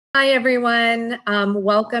Hi, everyone.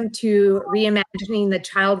 Welcome to Reimagining the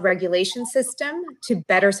Child Regulation System to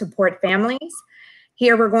Better Support Families.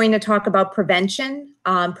 Here we're going to talk about prevention,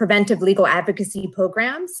 preventive legal advocacy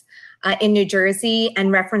programs in New Jersey, and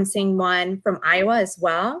referencing one from Iowa as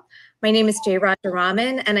well. My name is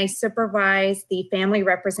Rajaraman, and I supervise the Family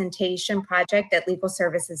Representation Project at Legal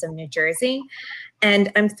Services of New Jersey.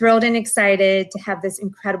 And I'm thrilled and excited to have this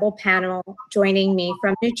incredible panel joining me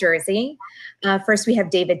from New Jersey. First, we have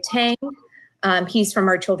David Tang. He's from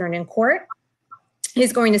Our Children in Court.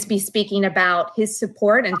 He's going to be speaking about his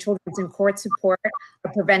support and Children's in Court support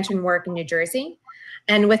of prevention work in New Jersey.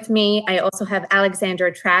 And with me, I also have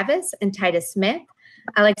Alexandra Travis and Titus Smith.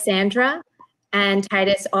 Alexandra and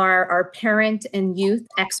Titus are our parent and youth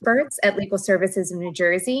experts at Legal Services in New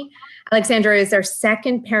Jersey. Alexandra is our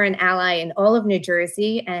second parent ally in all of New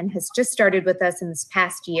Jersey and has just started with us in this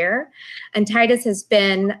past year. And Titus has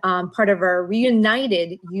been part of our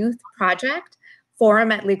Reunified Youth Project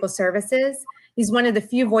Forum at Legal Services. He's one of the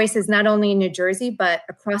few voices, not only in New Jersey, but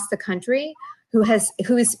across the country, who is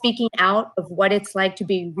speaking out of what it's like to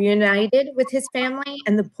be reunited with his family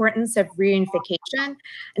and the importance of reunification. And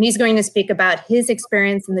he's going to speak about his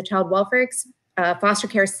experience in the child welfare foster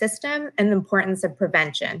care system and the importance of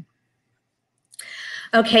prevention.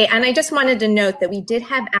 Okay, and I just wanted to note that we did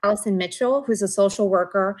have Allison Mitchell, who's a social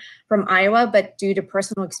worker from Iowa, but due to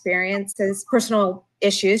personal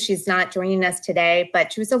issues, she's not joining us today,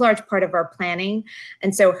 but she was a large part of our planning.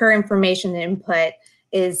 And so her information and input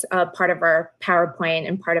is part of our PowerPoint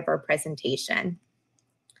and part of our presentation.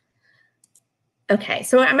 Okay,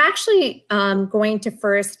 so I'm actually going to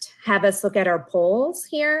first have us look at our polls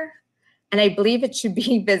here. And I believe it should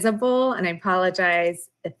be visible, and I apologize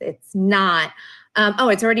if it's not. Oh,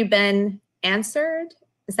 it's already been answered.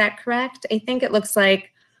 Is that correct? I think it looks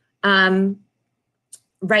like right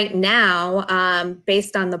now,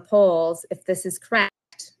 based on the polls, if this is correct,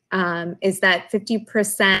 is that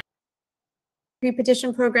 50%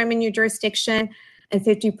 pre-petition program in your jurisdiction and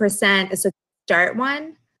 50% is a start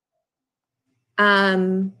one.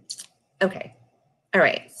 Okay, all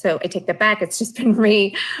right, so I take that back. It's just been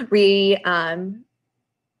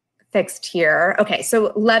fixed here. Okay, so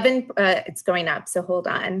 11, it's going up, so hold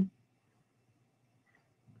on.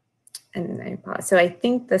 And I pause. So I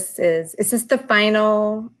think is this the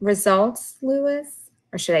final results, Lewis?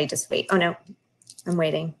 Or should I just wait? Oh no, I'm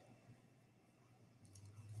waiting.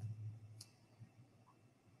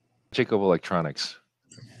 Jacob Electronics.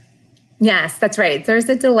 Yes, that's right. There's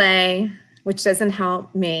a delay, which doesn't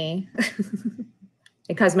help me.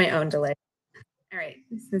 It caused my own delay. All right,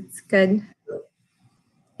 that's good.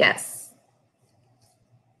 Yes.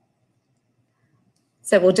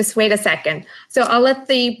 So we'll just wait a second. So I'll let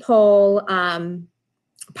the poll populate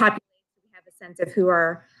so we have a sense of who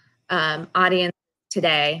our audience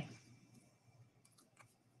today.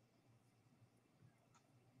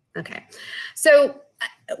 Okay, so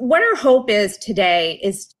what our hope is today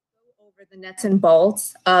is to go over the nuts and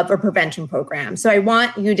bolts of a prevention program. So I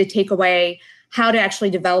want you to take away how to actually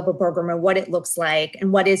develop a program and what it looks like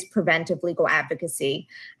and what is preventive legal advocacy.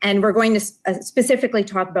 And we're going to specifically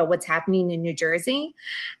talk about what's happening in New Jersey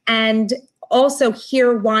and also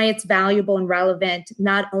hear why it's valuable and relevant,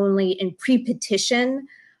 not only in pre-petition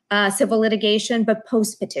civil litigation, but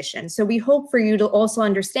post-petition. So we hope for you to also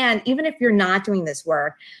understand, even if you're not doing this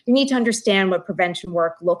work, you need to understand what prevention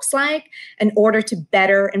work looks like in order to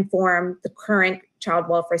better inform the current child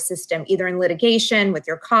welfare system, either in litigation, with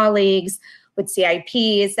your colleagues, with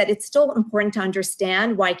CIPs, that it's still important to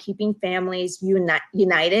understand why keeping families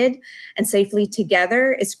united and safely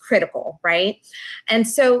together is critical, right? And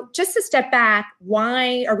so just to step back,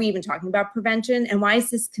 why are we even talking about prevention and why is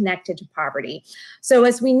this connected to poverty? So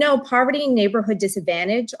as we know, poverty and neighborhood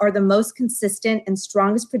disadvantage are the most consistent and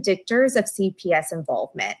strongest predictors of CPS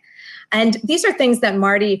involvement. And these are things that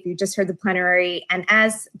Marty, if you just heard the plenary, and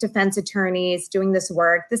as defense attorneys doing this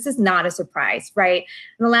work, this is not a surprise, right?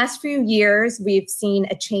 In the last few years, we've seen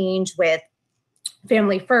a change with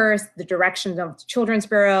Family First, the direction of the Children's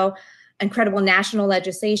Bureau, incredible national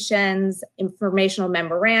legislations, informational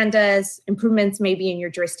memorandas, improvements maybe in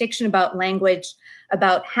your jurisdiction about language,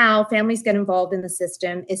 about how families get involved in the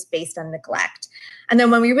system is based on neglect. And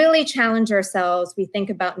then when we really challenge ourselves, we think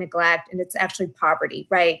about neglect and it's actually poverty,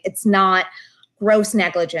 right? It's not gross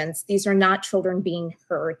negligence. These are not children being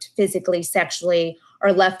hurt physically, sexually,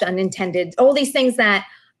 or left unintended. All these things that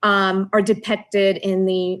are depicted in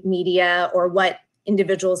the media or what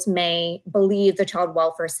individuals may believe the child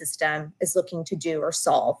welfare system is looking to do or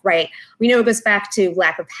solve, right? We know it goes back to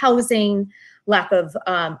lack of housing, lack of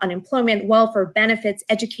unemployment, welfare benefits,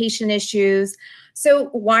 education issues. So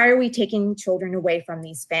why are we taking children away from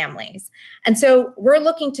these families? And so we're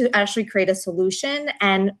looking to actually create a solution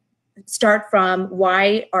and start from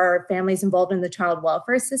why are families involved in the child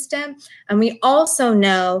welfare system. And we also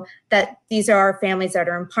know that these are families that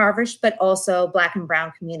are impoverished, but also Black and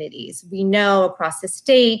Brown communities. We know across the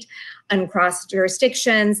state and across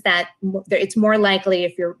jurisdictions that it's more likely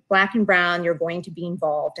if you're Black and Brown, you're going to be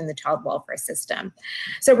involved in the child welfare system.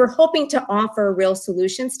 So we're hoping to offer real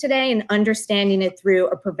solutions today and understanding it through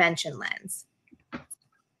a prevention lens.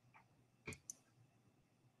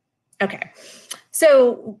 Okay.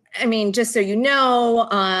 So, I mean, just so you know,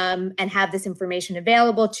 and have this information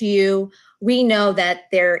available to you, we know that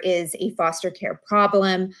there is a foster care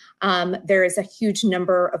problem. There is a huge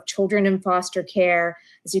number of children in foster care,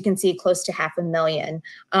 as you can see, close to 500,000.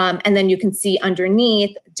 And then you can see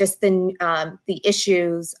underneath just the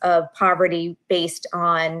issues of poverty based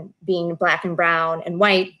on being Black and Brown and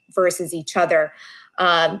white versus each other.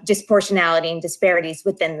 Disproportionality and disparities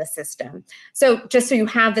within the system. So just so you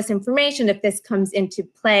have this information, if this comes into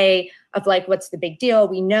play of like, what's the big deal?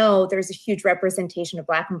 We know there's a huge representation of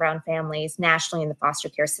Black and Brown families nationally in the foster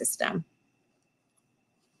care system.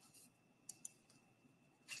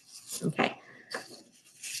 Okay.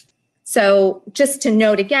 So just to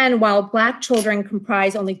note again, while Black children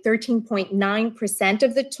comprise only 13.9%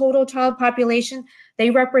 of the total child population, they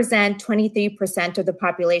represent 23% of the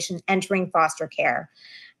population entering foster care.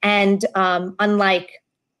 And unlike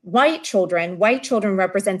white children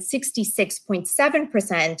represent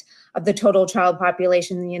 66.7% of the total child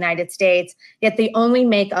population in the United States, yet they only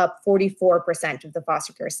make up 44% of the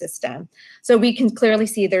foster care system. So we can clearly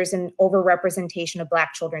see there's an overrepresentation of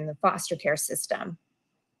Black children in the foster care system.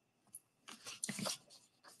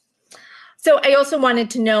 So I also wanted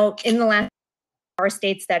to note in the last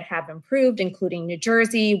states that have improved, including New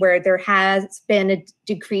Jersey, where there has been a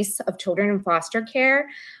decrease of children in foster care.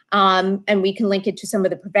 And we can link it to some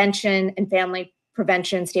of the prevention and family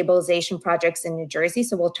prevention stabilization projects in New Jersey.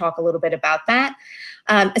 So we'll talk a little bit about that.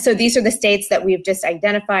 So these are the states that we've just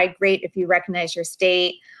identified. Great if you recognize your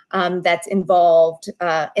state that's involved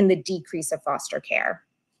in the decrease of foster care.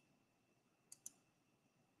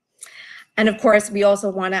 And of course, we also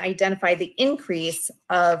want to identify the increase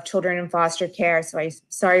of children in foster care. So I'm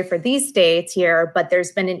sorry for these states here, but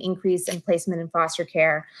there's been an increase in placement in foster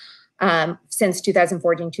care since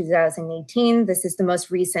 2014, 2018. This is the most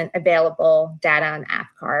recent available data on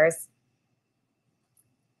AFCARS.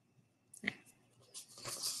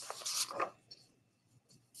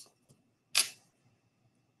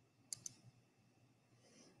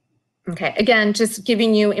 Okay, again, just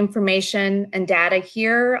giving you information and data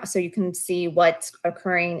here so you can see what's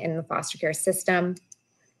occurring in the foster care system.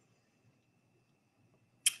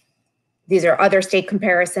 These are other state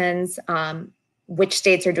comparisons, which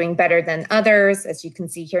states are doing better than others. As you can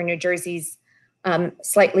see here, New Jersey's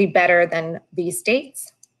slightly better than these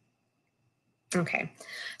states. Okay,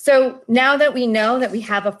 so now that we know that we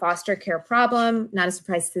have a foster care problem, not a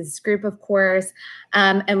surprise to this group, of course,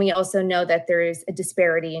 and we also know that there is a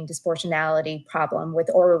disparity and disproportionality problem with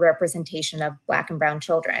overrepresentation of Black and Brown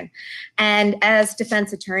children. And as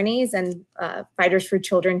defense attorneys and fighters for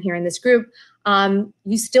children here in this group,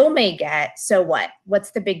 you still may get, so what?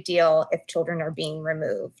 What's the big deal if children are being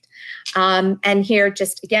removed? And here,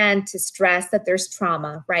 just again, to stress that there's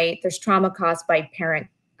trauma, right? There's trauma caused by parent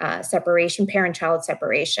separation, parent-child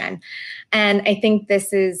separation. And I think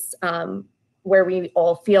this is where we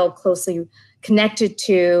all feel closely connected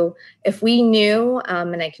to. If we knew,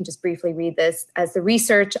 and I can just briefly read this, as the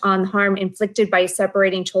research on harm inflicted by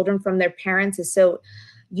separating children from their parents is so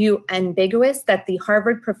ambiguous that the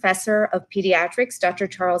Harvard professor of pediatrics, Dr.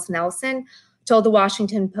 Charles Nelson, told the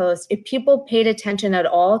Washington Post, if people paid attention at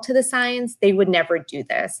all to the science, they would never do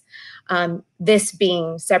this. This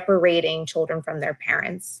being separating children from their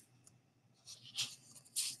parents.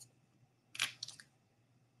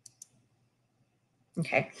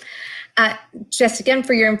 Okay. Just again,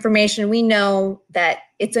 for your information, we know that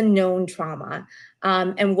it's a known trauma.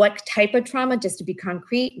 And what type of trauma, just to be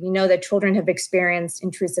concrete, we know that children have experienced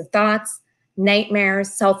intrusive thoughts,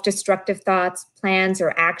 nightmares, self-destructive thoughts, plans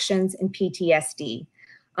or actions, and PTSD.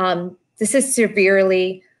 This is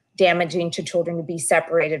severely damaging to children to be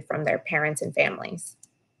separated from their parents and families.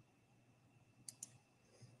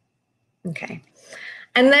 Okay.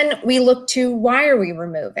 And then we look to why are we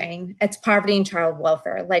removing? It's poverty and child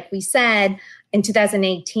welfare. Like we said, In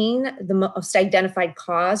 2018, the most identified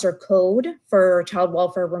cause or code for child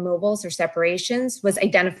welfare removals or separations was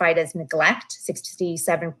identified as neglect,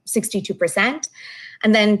 62%.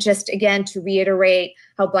 And then just again, to reiterate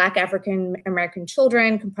how Black African American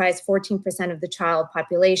children comprise 14% of the child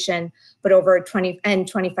population, but over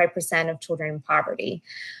 25% of children in poverty.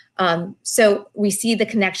 So we see the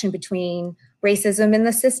connection between racism in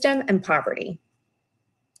the system and poverty.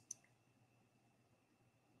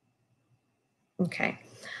 Okay.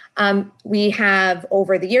 We have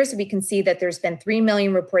over the years, we can see that there's been 3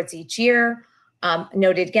 million reports each year.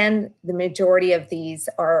 Noted again, the majority of these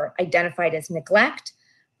are identified as neglect.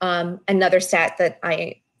 Another stat that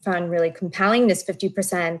I found really compelling is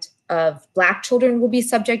 50% of Black children will be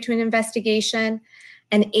subject to an investigation,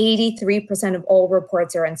 and 83% of all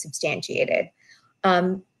reports are unsubstantiated.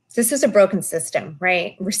 This is a broken system,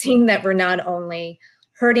 right? We're seeing that we're not only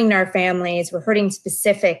hurting our families, we're hurting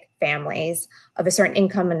specific families of a certain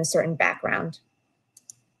income and a certain background.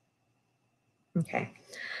 Okay.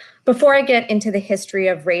 Before I get into the history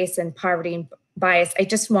of race and poverty and bias, I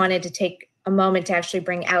just wanted to take a moment to actually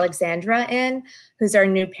bring Alexandra in, who's our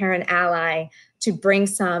new parent ally, to bring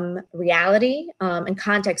some reality and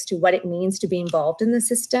context to what it means to be involved in the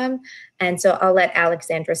system. And so I'll let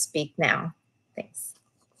Alexandra speak now. Thanks.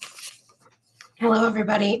 Hello,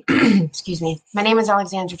 everybody. Excuse me. My name is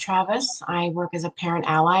Alexandra Travis. I work as a parent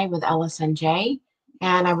ally with Allison J.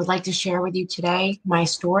 And I would like to share with you today my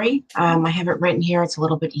story. I have it written here. It's a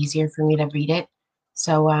little bit easier for me to read it.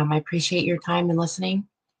 So I appreciate your time and listening.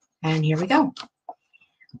 And here we go.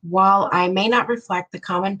 While I may not reflect the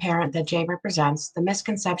common parent that J represents, the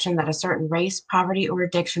misconception that a certain race, poverty, or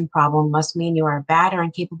addiction problem must mean you are a bad or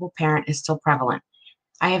incapable parent is still prevalent.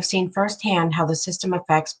 I have seen firsthand how the system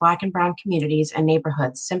affects Black and brown communities and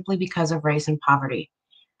neighborhoods simply because of race and poverty.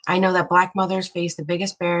 I know that Black mothers face the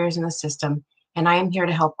biggest barriers in the system, and I am here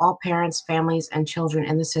to help all parents, families, and children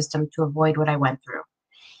in the system to avoid what I went through.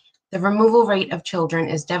 The removal rate of children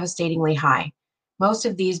is devastatingly high, most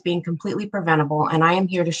of these being completely preventable, and I am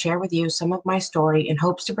here to share with you some of my story in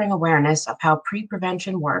hopes to bring awareness of how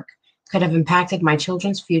pre-prevention work could have impacted my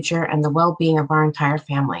children's future and the well-being of our entire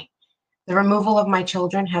family. The removal of my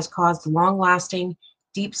children has caused long-lasting,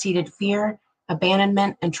 deep-seated fear,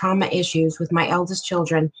 abandonment, and trauma issues with my eldest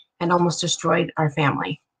children and almost destroyed our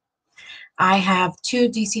family. I have 2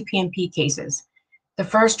 DCPMP cases, the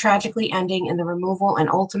first tragically ending in the removal and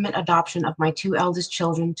ultimate adoption of my 2 eldest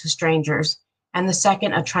children to strangers, and the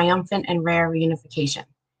second a triumphant and rare reunification.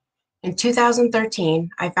 In 2013,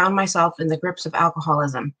 I found myself in the grips of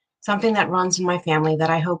alcoholism, something that runs in my family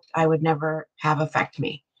that I hoped I would never have affect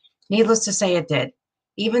me. Needless to say, it did.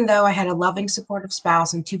 Even though I had a loving, supportive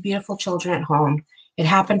spouse and 2 beautiful children at home, it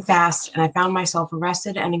happened fast and I found myself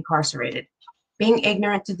arrested and incarcerated. Being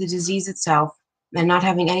ignorant to the disease itself and not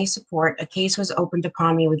having any support, a case was opened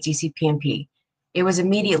upon me with DCPMP. It was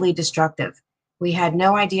immediately destructive. We had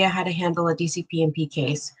no idea how to handle a DCPMP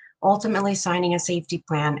case, ultimately signing a safety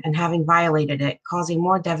plan and having violated it, causing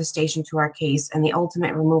more devastation to our case and the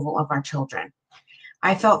ultimate removal of our children.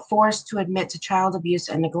 I felt forced to admit to child abuse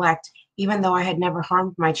and neglect, even though I had never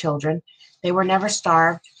harmed my children. They were never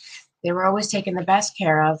starved. They were always taken the best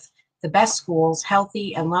care of, the best schools,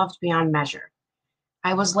 healthy, and loved beyond measure.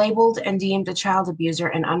 I was labeled and deemed a child abuser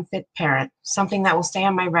and unfit parent, something that will stay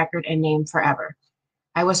on my record and name forever.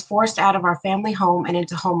 I was forced out of our family home and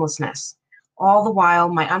into homelessness. All the while,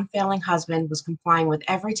 my unfailing husband was complying with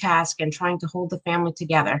every task and trying to hold the family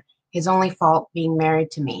together, his only fault being married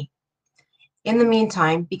to me. In the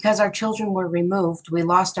meantime, because our children were removed, we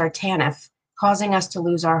lost our TANF, causing us to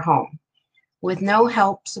lose our home. With no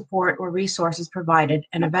help, support, or resources provided,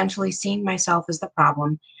 and eventually seeing myself as the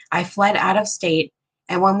problem, I fled out of state,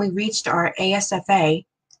 and when we reached our ASFA,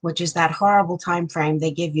 which is that horrible time frame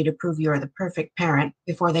they give you to prove you are the perfect parent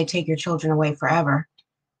before they take your children away forever,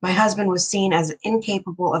 my husband was seen as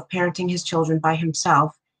incapable of parenting his children by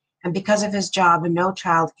himself, and because of his job and no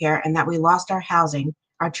childcare and that we lost our housing,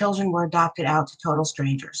 our children were adopted out to total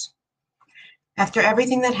strangers. After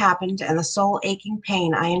everything that happened and the soul-aching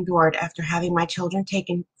pain I endured after having my children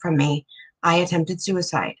taken from me, I attempted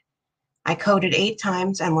suicide. I coded 8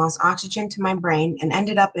 times and lost oxygen to my brain and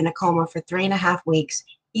ended up in a coma for 3.5 weeks,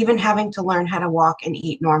 even having to learn how to walk and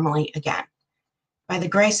eat normally again. By the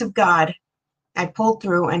grace of God, I pulled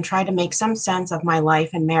through and tried to make some sense of my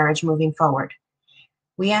life and marriage moving forward.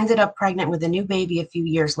 We ended up pregnant with a new baby a few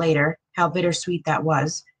years later, how bittersweet that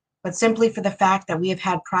was, but simply for the fact that we have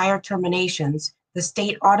had prior terminations, the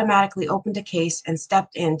state automatically opened a case and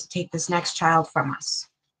stepped in to take this next child from us.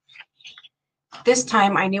 This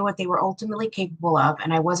time I knew what they were ultimately capable of,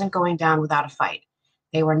 and I wasn't going down without a fight.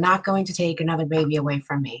 They were not going to take another baby away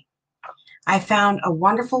from me. I found a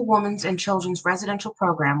wonderful women's and children's residential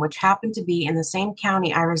program, which happened to be in the same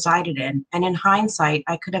county I resided in, and in hindsight,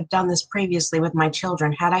 I could have done this previously with my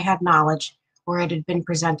children had I had knowledge or it had been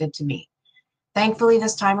presented to me. Thankfully,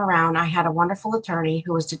 this time around, I had a wonderful attorney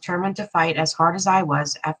who was determined to fight as hard as I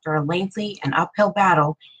was. After a lengthy and uphill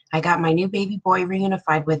battle, I got my new baby boy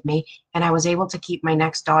reunified with me, and I was able to keep my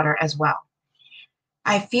next daughter as well.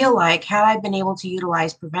 I feel like had I been able to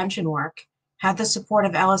utilize prevention work, had the support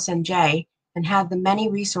of Allison J, and had the many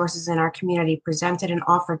resources in our community presented and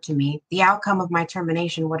offered to me, the outcome of my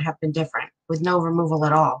termination would have been different, with no removal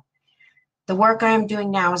at all. The work I am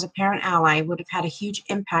doing now as a parent ally would have had a huge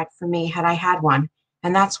impact for me had I had one,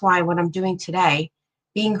 and that's why what I'm doing today,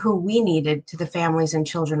 being who we needed to the families and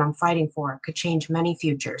children I'm fighting for, could change many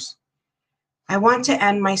futures. I want to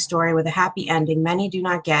end my story with a happy ending many do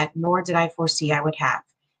not get, nor did I foresee I would have.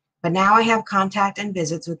 But now I have contact and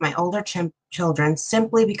visits with my older children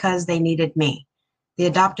simply because they needed me. The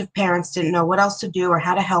adoptive parents didn't know what else to do or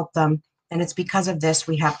how to help them, and it's because of this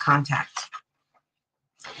we have contact.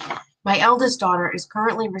 My eldest daughter is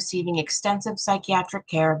currently receiving extensive psychiatric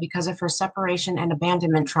care because of her separation and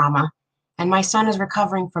abandonment trauma, and my son is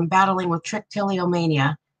recovering from battling with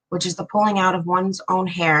trichotillomania, which is the pulling out of one's own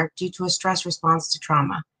hair due to a stress response to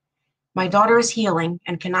trauma. My daughter is healing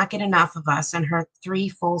and cannot get enough of us and her 3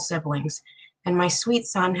 full siblings, and my sweet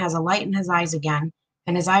son has a light in his eyes again,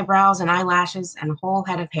 and his eyebrows and eyelashes and a whole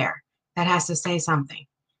head of hair. That has to say something.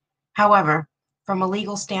 However, from a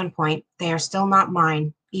legal standpoint, they are still not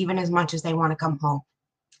mine, even as much as they want to come home.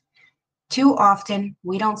 Too often,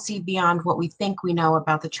 we don't see beyond what we think we know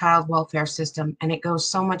about the child welfare system, and it goes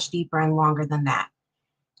so much deeper and longer than that.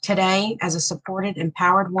 Today, as a supported,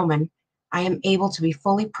 empowered woman, I am able to be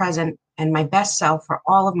fully present and my best self for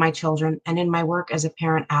all of my children and in my work as a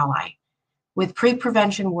parent ally. With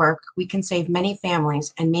pre-prevention work, we can save many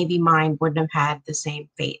families, and maybe mine wouldn't have had the same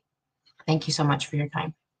fate. Thank you so much for your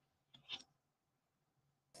time.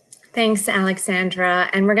 Thanks, Alexandra.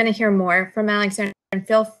 And we're going to hear more from Alexandra. And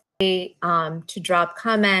feel free to drop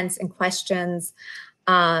comments and questions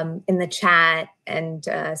in the chat and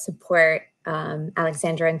support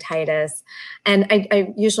Alexandra and Titus. And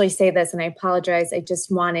I usually say this, and I apologize. I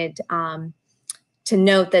just wanted to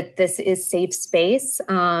note that this is safe space.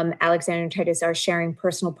 Alexandra and Titus are sharing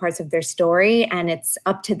personal parts of their story, and it's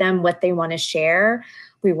up to them what they want to share.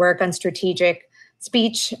 We work on strategic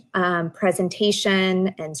speech,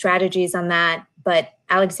 presentation, and strategies on that. But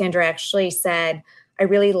Alexandra actually said, I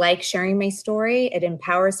really like sharing my story. It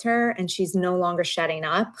empowers her, and she's no longer shutting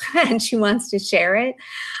up, and she wants to share it.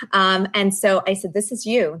 And so I said, this is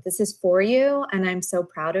you. This is for you, and I'm so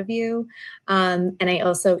proud of you. And I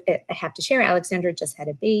have to share, Alexandra just had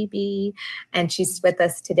a baby, and she's with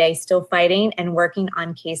us today, still fighting and working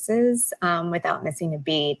on cases without missing a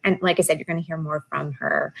beat. And like I said, you're going to hear more from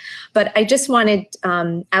her. But I just wanted,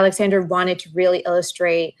 Alexandra wanted to really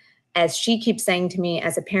illustrate, as she keeps saying to me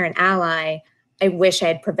as a parent ally, I wish I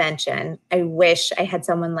had prevention. I wish I had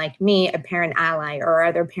someone like me, a parent ally, or our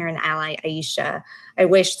other parent ally, Aisha. I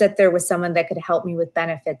wish that there was someone that could help me with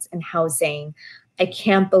benefits and housing. I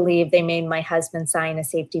can't believe they made my husband sign a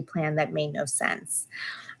safety plan that made no sense.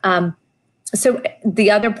 So the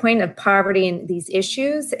other point of poverty and these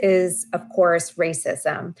issues is, of course,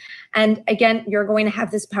 racism. And again, you're going to have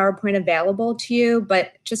this PowerPoint available to you,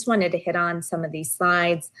 but just wanted to hit on some of these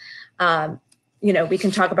slides. You know, we can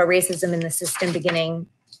talk about racism in the system beginning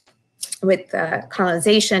with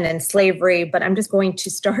colonization and slavery, but I'm just going to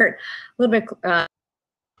start a little bit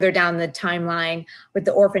further down the timeline with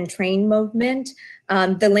the orphan train movement.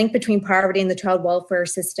 The link between poverty and the child welfare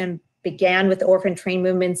system began with the orphan train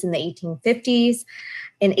movements in the 1850s.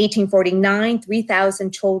 In 1849,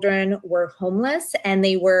 3,000 children were homeless, and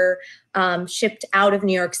they were shipped out of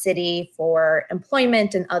New York City for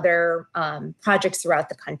employment and other projects throughout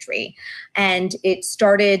the country. And it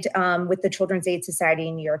started with the Children's Aid Society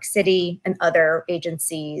in New York City, and other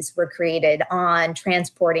agencies were created on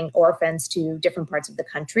transporting orphans to different parts of the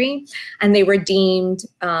country. And they were deemed,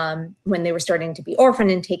 when they were starting to be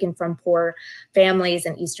orphaned and taken from poor families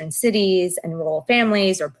in eastern cities and rural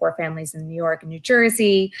families, or poor families in New York and New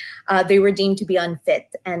Jersey, they were deemed to be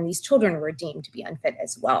unfit, and these children were deemed to be unfit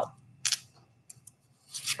as well.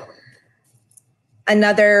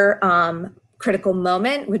 Another critical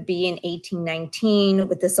moment would be in 1819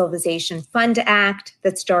 with the Civilization Fund Act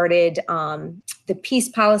that started the peace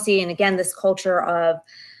policy. And again, this culture of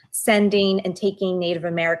sending and taking Native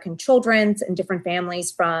American children and different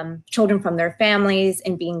families children from their families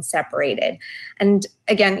and being separated. And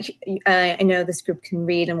again, I know this group can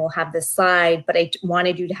read and we'll have this slide, but I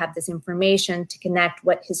wanted you to have this information to connect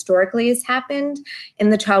what historically has happened in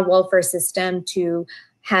the child welfare system, to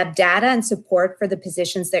have data and support for the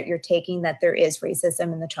positions that you're taking, that there is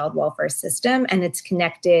racism in the child welfare system, and it's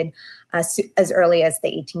connected as early as the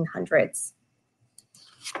 1800s.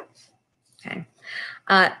 Okay.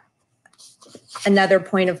 Another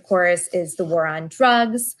point, of course, is the war on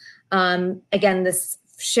drugs. Again, this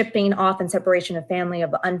shipping off and separation of family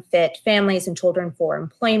of unfit families and children for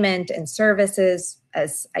employment and services,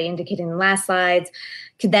 as I indicated in the last slides,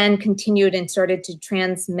 could then continued and started to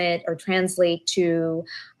transmit or translate to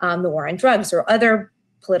the war on drugs or other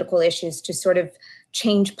political issues to sort of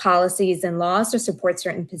change policies and laws to support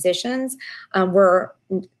certain positions. Were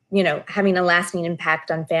having a lasting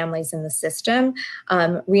impact on families in the system,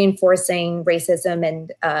 reinforcing racism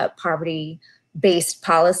and poverty-based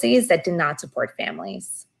policies that did not support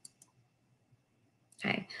families.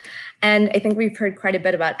 Okay. And I think we've heard quite a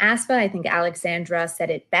bit about ASFA. I think Alexandra said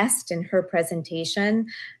it best in her presentation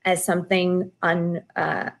as something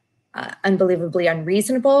unbelievably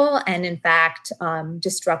unreasonable and, in fact,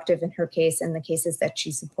 destructive in her case and the cases that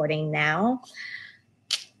she's supporting now.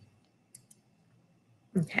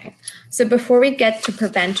 Okay, so before we get to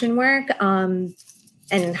prevention work and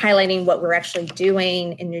highlighting what we're actually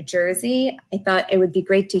doing in New Jersey, I thought it would be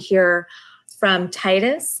great to hear from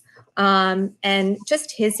Titus and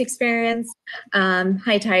just his experience.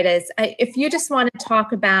 Hi, Titus. If you just want to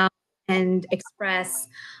talk about and express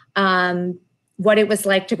what it was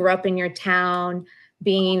like to grow up in your town,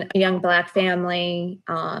 being a young Black family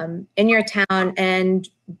in your town, and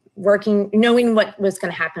knowing what was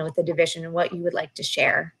going to happen with the division and what you would like to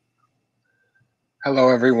share. Hello,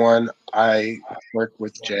 everyone. I work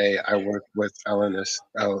with Jay. I work with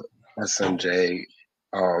LSNJ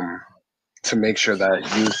to make sure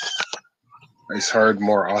that youth is heard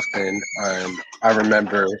more often. I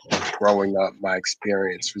remember growing up, my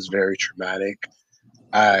experience was very traumatic.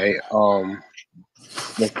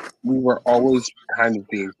 We were always kind of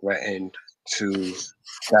being threatened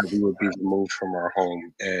that we would be removed from our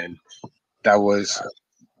home, and that was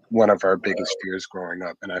one of our biggest fears growing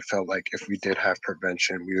up. And I felt like if we did have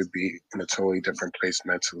prevention, we would be in a totally different place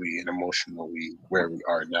mentally and emotionally where we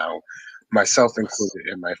are now, myself included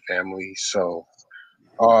in my family. So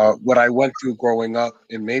what I went through growing up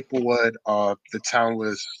in Maplewood, the town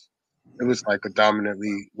was like a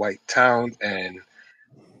dominantly white town, and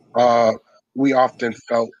we often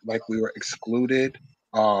felt like we were excluded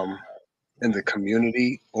in the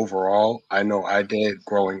community overall. I know I did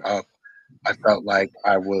growing up. I felt like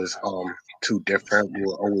I was too different. We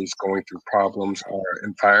were always going through problems. Our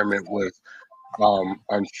environment was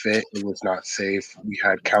unfit. It was not safe. We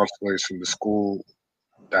had counselors from the school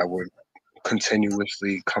that would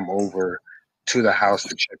continuously come over to the house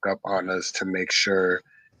to check up on us to make sure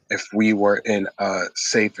if we were in a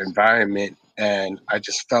safe environment. And I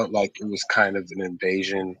just felt like it was kind of an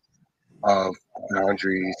invasion of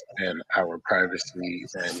boundaries and our privacy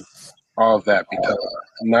and all of that, because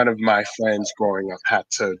none of my friends growing up had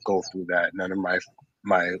to go through that. None of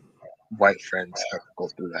my white friends had to go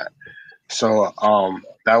through that. So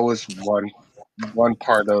that was one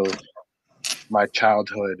part of my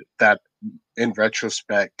childhood that, in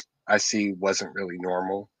retrospect, I see wasn't really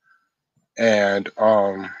normal. And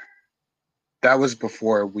that was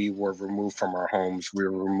before we were removed from our homes. We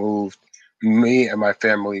were removed. Me and my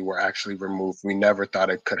family were actually removed. We never thought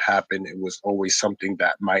it could happen. It was always something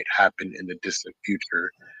that might happen in the distant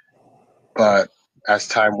future. But as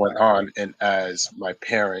time went on, and as my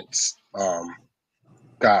parents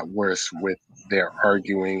got worse with their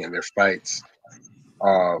arguing and their fights,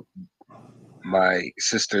 my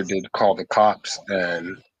sister did call the cops,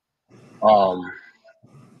 and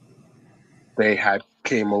they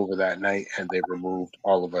came over that night and they removed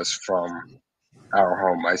all of us from our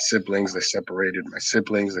home. My siblings, they separated my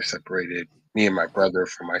siblings. They separated me and my brother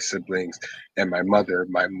from my siblings and my mother.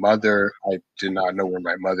 My mother, I did not know where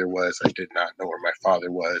my mother was. I did not know where my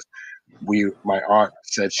father was. My aunt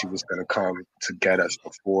said she was going to come to get us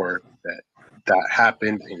before that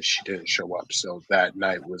happened, and she didn't show up. So that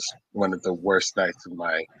night was one of the worst nights of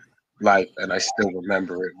my life, and I still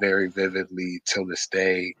remember it very vividly till this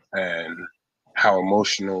day, and how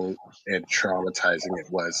emotional and traumatizing it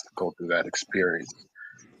was to go through that experience.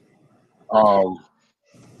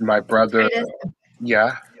 My brother, Titus?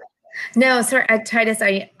 Yeah. No, sir, Titus,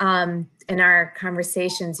 in our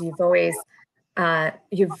conversations, you've always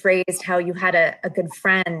you've raised how you had a good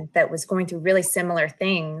friend that was going through really similar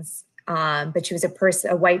things but she was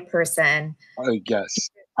a white person. Oh, yes.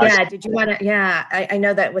 Yeah, did you want to, yeah, I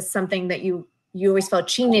know that was something that you always felt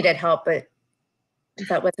she needed help, but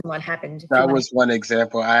that wasn't what happened. That was one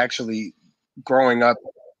example. I actually, growing up,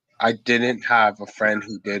 I didn't have a friend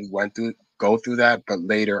who did go through that, but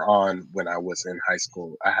later on when I was in high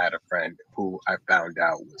school, I had a friend who I found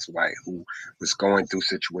out was white, who was going through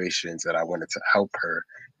situations that I wanted to help her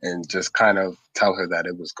and just kind of tell her that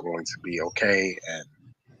it was going to be okay. And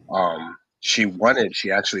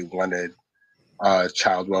she actually wanted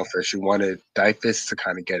child welfare. She wanted Titus to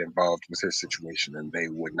kind of get involved with her situation, and they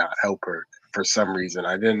would not help her for some reason.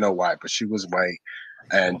 I didn't know why, but she was white,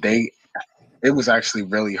 and it was actually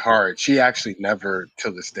really hard. She actually never,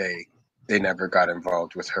 till this day, they never got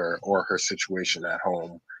involved with her or her situation at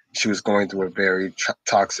home. She was going through a very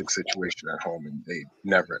toxic situation at home, and they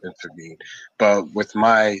never intervened. But with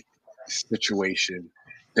my situation,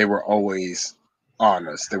 they were always on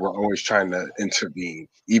us. They were always trying to intervene,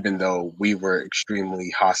 even though we were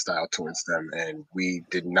extremely hostile towards them, and we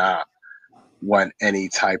did not want any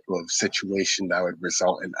type of situation that would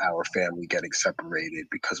result in our family getting separated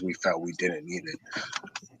because we felt we didn't need it.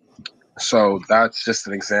 So that's just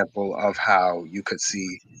an example of how you could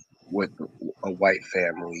see with a white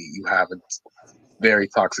family, you have a very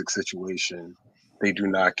toxic situation. They do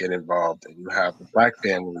not get involved. And you have a black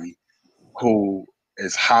family who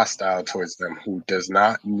is hostile towards them, who does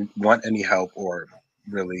not want any help or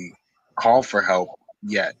really call for help,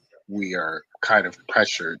 yet we are kind of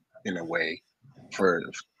pressured in a way for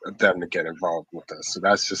them to get involved with us. So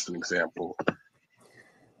that's just an example.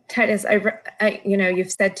 Titus,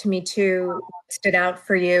 you've said to me too, what stood out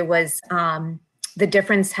for you was the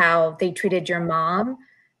difference how they treated your mom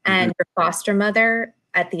and your foster mother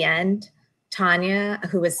at the end, Tanya,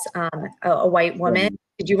 who was a white woman.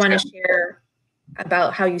 Did you want to share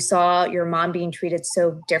about how you saw your mom being treated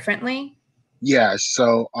so differently? Yeah,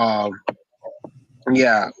 so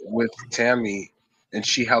with Tammy, and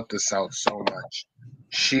she helped us out so much.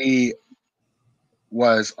 She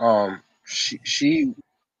was she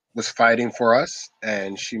was fighting for us,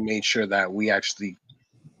 and she made sure that we actually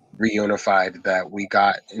reunified, that we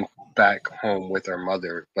got back home with our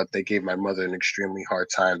mother. But they gave my mother an extremely hard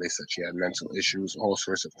time. They said she had mental issues, all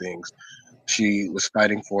sorts of things. She was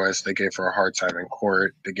fighting for us. They gave her a hard time in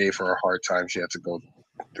court. They gave her a hard time. She had to go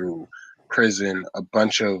through prison, a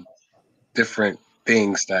bunch of different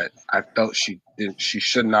things that I felt she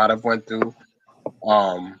should not have went through.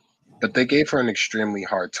 But they gave her an extremely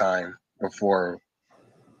hard time before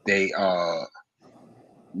they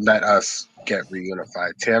let us get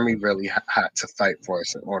reunified. Tammy really had to fight for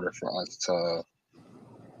us in order for us to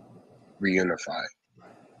reunify.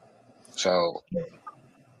 So,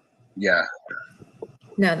 yeah.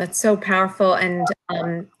 No, that's so powerful. And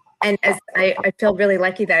as I feel really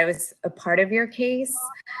lucky that I was a part of your case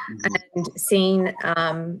and seeing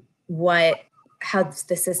how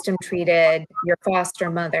the system treated your foster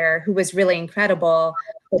mother, who was really incredible,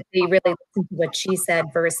 but they really listened to what she said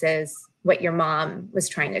versus what your mom was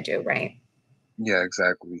trying to do, right? Yeah,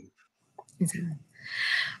 exactly.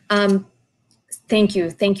 Thank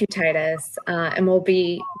you, Titus. And we'll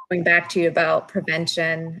be going back to you about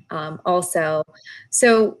prevention also.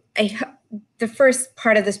 So the first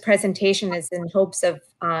part of this presentation is in hopes of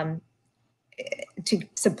to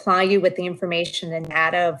supply you with the information and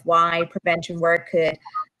data of why prevention work could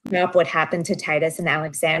help what happened to Titus and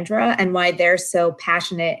Alexandra, and why they're so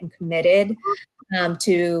passionate and committed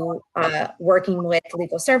to working with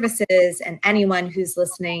legal services and anyone who's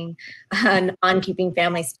listening on keeping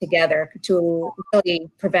families together to really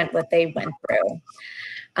prevent what they went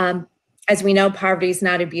through. As we know, poverty is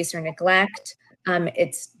not abuse or neglect.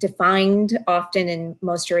 It's defined often in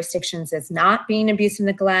most jurisdictions as not being abuse and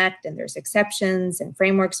neglect, and there's exceptions and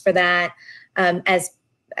frameworks for that.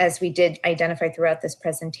 As we did identify throughout this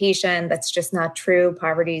presentation, that's just not true.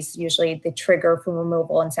 Poverty is usually the trigger for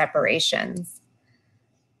removal and separations.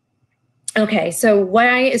 Okay, so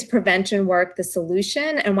why is prevention work the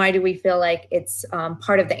solution, and why do we feel like it's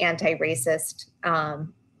part of the anti-racist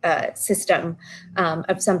system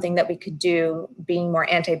of something that we could do, being more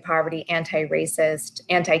anti-poverty, anti-racist,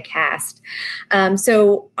 anti-caste?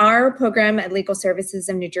 So our program at Legal Services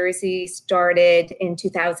of New Jersey started in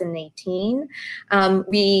 2018.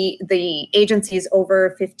 The agency is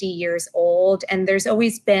over 50 years old, and there's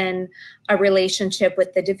always been a relationship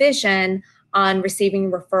with the division on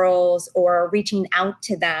receiving referrals or reaching out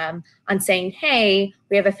to them on saying, hey,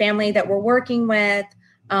 we have a family that we're working with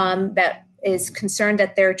that is concerned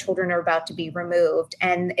that their children are about to be removed,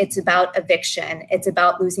 and it's about eviction, it's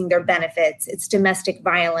about losing their benefits, it's domestic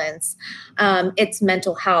violence, it's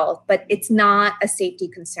mental health, but it's not a safety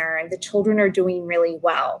concern. The children are doing really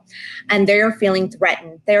well, and they're feeling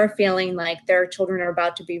threatened. They're feeling like their children are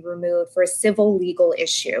about to be removed for a civil legal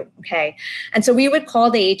issue, okay? And so we would call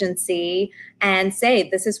the agency and say,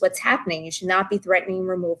 this is what's happening. You should not be threatening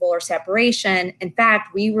removal or separation. In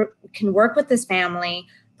fact, we can work with this family,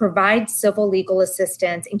 provide civil legal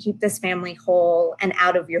assistance, and keep this family whole and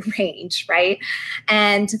out of your range, right?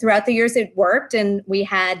 And throughout the years, it worked. And we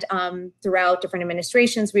had, throughout different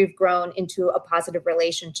administrations, we've grown into a positive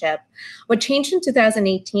relationship. What changed in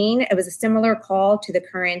 2018, it was a similar call to the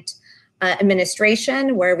current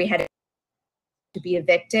administration, where we had to be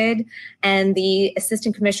evicted. And the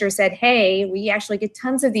assistant commissioner said, hey, we actually get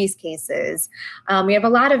tons of these cases. We have a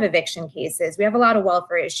lot of eviction cases. We have a lot of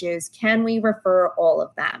welfare issues. Can we refer all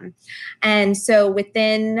of them? And so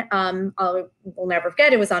within, we'll never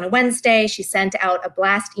forget, it was on a Wednesday, she sent out a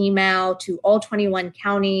blast email to all 21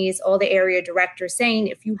 counties, all the area directors, saying,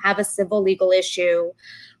 if you have a civil legal issue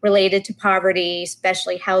related to poverty,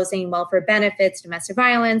 especially housing, welfare benefits, domestic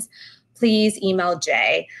violence, please email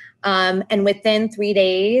Jay. And within 3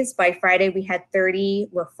 days, by Friday, we had 30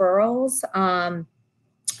 referrals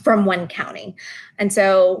from one county. And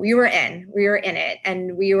so we were in it,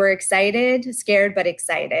 and we were excited, scared, but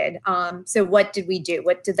excited. So what did we do?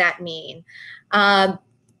 What did that mean?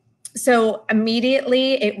 So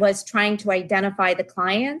immediately it was trying to identify the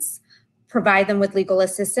clients, provide them with legal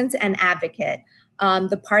assistance and advocate.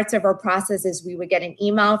 The parts of our process is we would get an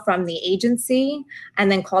email from the agency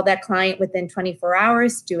and then call that client within 24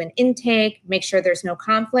 hours, do an intake, make sure there's no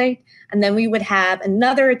conflict. And then we would have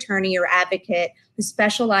another attorney or advocate who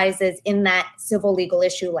specializes in that civil legal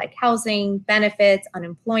issue, like housing, benefits,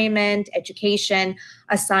 unemployment, education,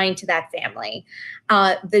 assigned to that family.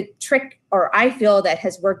 The trick, or I feel that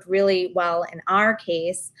has worked really well in our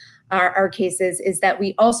case, our cases, is that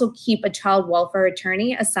we also keep a child welfare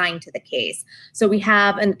attorney assigned to the case. So we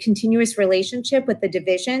have a continuous relationship with the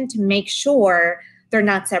division to make sure they're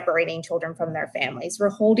not separating children from their families.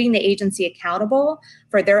 We're holding the agency accountable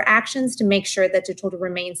for their actions to make sure that the children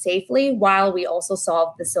remain safely while we also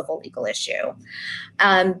solve the civil legal issue.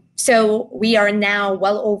 So we are now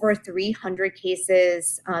well over 300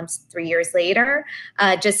 cases 3 years later.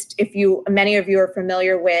 Just many of you are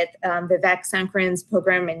familiar with Vivek Sankran's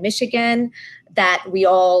program in Michigan that we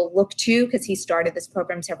all look to because he started this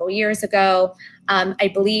program several years ago.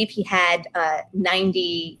 I believe he had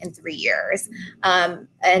 90 in 3 years.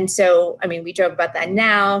 And so, I mean, we joke about that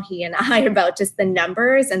now, he and I, about just the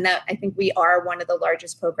numbers, and that I think we are one of the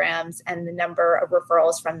largest programs and the number of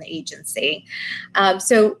referrals from the agency.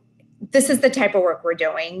 So this is the type of work we're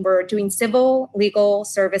doing. We're doing civil legal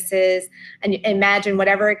services, and imagine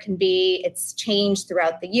whatever it can be. It's changed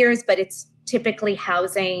throughout the years, but it's typically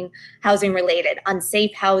housing related,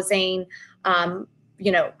 unsafe housing,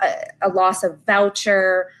 a loss of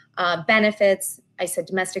voucher, benefits. I said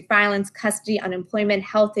domestic violence, custody, unemployment,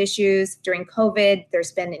 health issues. During COVID,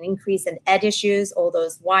 there's been an increase in ed issues. All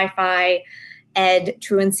those Wi-Fi, ed,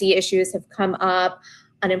 truancy issues have come up.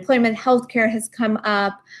 Unemployment, healthcare has come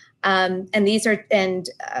up.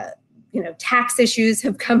 Tax issues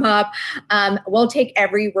have come up. We'll take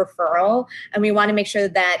every referral, and we want to make sure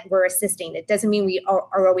that we're assisting. It doesn't mean we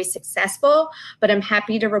are always successful, but I'm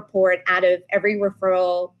happy to report out of every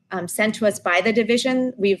referral sent to us by the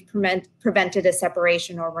division, we've prevented a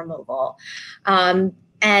separation or removal.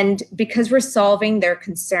 And because we're solving their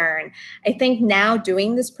concern, I think now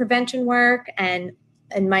doing this prevention work and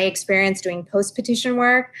in my experience doing post-petition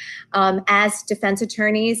work as defense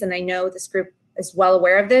attorneys, and I know this group is well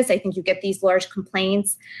aware of this, I think you get these large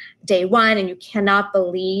complaints day one, and you cannot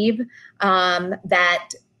believe that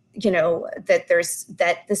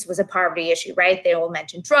this was a poverty issue, right? They will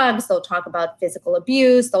mention drugs, they'll talk about physical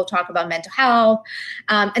abuse, they'll talk about mental health,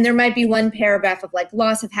 and there might be one paragraph of like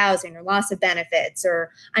loss of housing or loss of benefits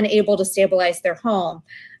or unable to stabilize their home.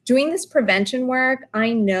 Doing this prevention work,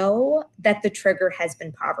 I know that the trigger has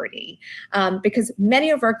been poverty because many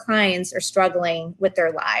of our clients are struggling with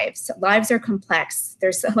their lives. Lives are complex.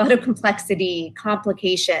 There's a lot of complexity,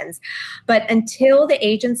 complications. But until the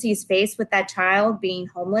agency is faced with that child being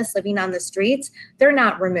homeless, living on the streets, they're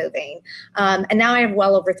not removing. And now I have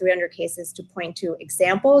well over 300 cases to point to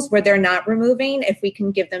examples where they're not removing if we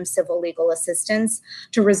can give them civil legal assistance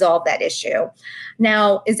to resolve that issue.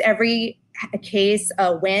 Now, is every a case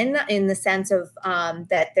win in the sense of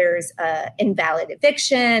that there's invalid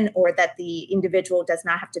eviction or that the individual does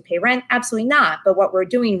not have to pay rent? Absolutely not. But what we're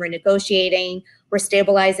doing, we're negotiating, we're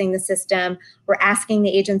stabilizing the system, we're asking the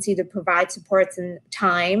agency to provide supports and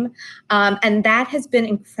time. And that has been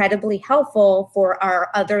incredibly helpful for our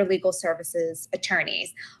other legal services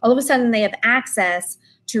attorneys. All of a sudden, they have access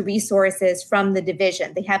to resources from the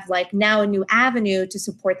division. They have like now a new avenue to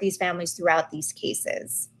support these families throughout these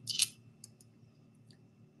cases.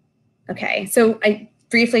 Okay, so I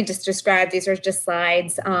briefly just described, these are just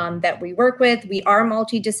slides that we work with. We are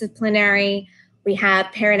multidisciplinary. We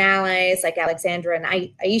have parent allies like Alexandra and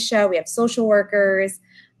Aisha. We have social workers.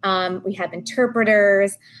 We have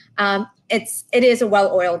interpreters. It is a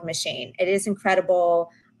well-oiled machine. It is incredible.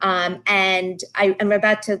 And I'm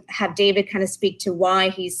about to have David kind of speak to why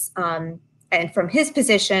he's, and from his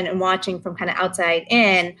position and watching from kind of outside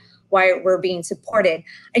in, why we're being supported.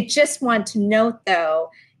 I just want to note though,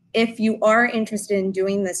 if you are interested in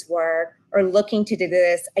doing this work or looking to do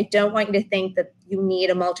this, I don't want you to think that you need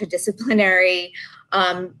a multidisciplinary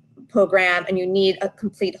program and you need a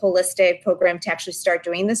complete holistic program to actually start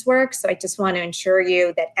doing this work. So I just want to ensure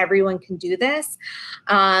you that everyone can do this.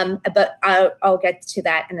 But I'll get to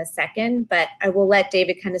that in a second, but I will let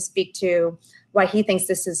David kind of speak to why he thinks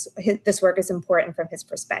this work is important from his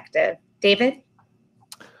perspective. David?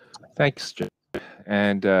 Thanks, Jen.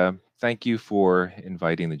 And thank you for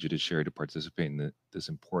inviting the judiciary to participate in this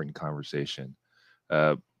important conversation.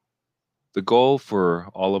 The goal for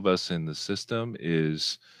all of us in the system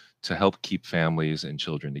is to help keep families and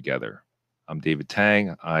children together. I'm David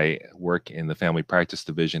Tang. I work in the Family Practice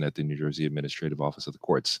Division at the New Jersey Administrative Office of the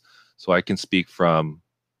Courts. So I can speak from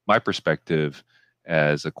my perspective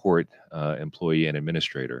as a court employee and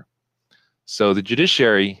administrator. So the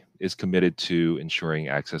judiciary is committed to ensuring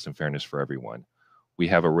access and fairness for everyone. We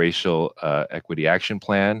have a racial equity action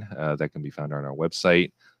plan that can be found on our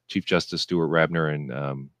website. Chief Justice Stuart Rabner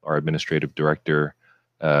and our administrative director,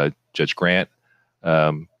 Judge Grant,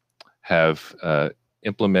 have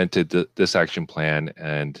implemented this action plan,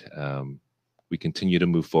 and we continue to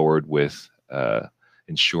move forward with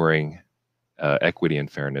ensuring equity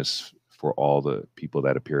and fairness for all the people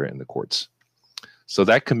that appear in the courts. So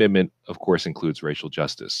that commitment, of course, includes racial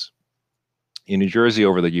justice. In New Jersey,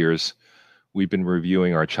 over the years, we've been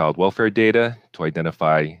reviewing our child welfare data to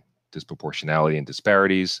identify disproportionality and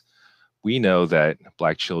disparities. We know that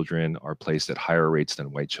Black children are placed at higher rates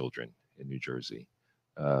than white children in New Jersey.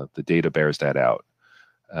 The data bears that out.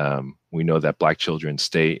 We know that Black children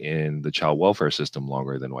stay in the child welfare system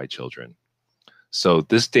longer than white children. So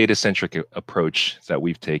this data-centric approach that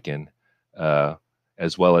we've taken,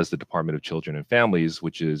 as well as the Department of Children and Families,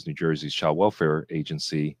 which is New Jersey's child welfare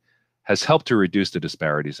agency, has helped to reduce the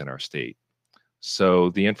disparities in our state. So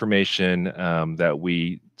the information that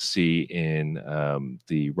we see in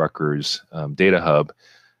the Rutgers Data Hub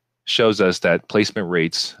shows us that placement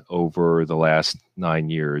rates over the last 9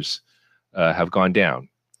 years have gone down.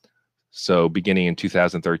 So beginning in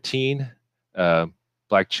 2013,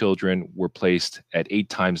 Black children were placed at 8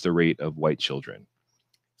 times the rate of white children.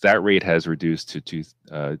 That rate has reduced to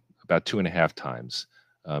about 2.5 times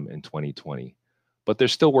in 2020. But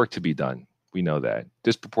there's still work to be done. We know that.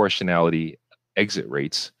 Disproportionality exit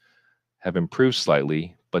rates have improved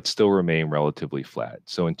slightly, but still remain relatively flat.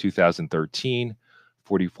 So in 2013,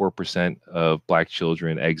 44% of Black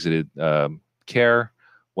children exited care,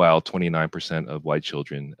 while 29% of white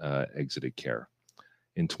children exited care.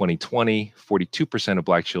 In 2020, 42% of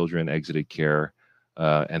Black children exited care,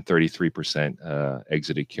 and 33%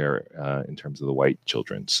 exited care in terms of the white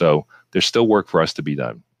children. So there's still work for us to be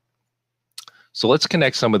done. So let's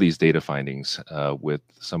connect some of these data findings with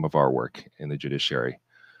some of our work in the judiciary.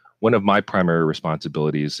 One of my primary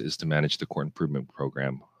responsibilities is to manage the Court Improvement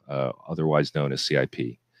Program, otherwise known as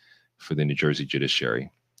CIP, for the New Jersey judiciary.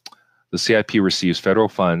 The CIP receives federal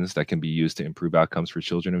funds that can be used to improve outcomes for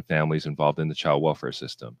children and families involved in the child welfare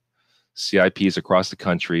system. CIPs across the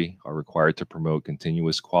country are required to promote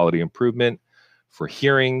continuous quality improvement for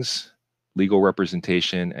hearings, legal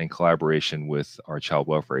representation, and collaboration with our child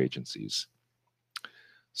welfare agencies.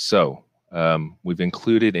 So we've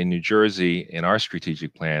included in New Jersey in our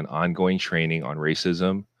strategic plan ongoing training on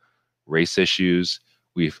racism, race issues.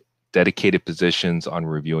 We've dedicated positions on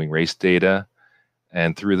reviewing race data.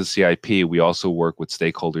 And through the CIP, we also work with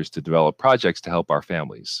stakeholders to develop projects to help our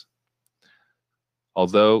families.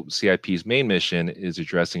 Although CIP's main mission is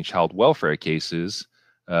addressing child welfare cases,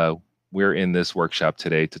 we're in this workshop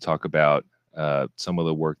today to talk about some of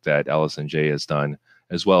the work that Allison J has done,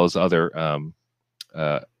 as well as other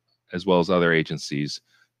agencies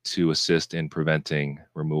to assist in preventing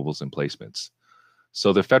removals and placements.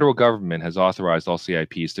 So the federal government has authorized all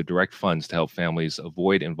CIPs to direct funds to help families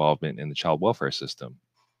avoid involvement in the child welfare system.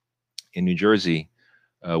 In New Jersey,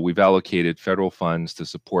 we've allocated federal funds to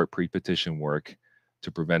support pre-petition work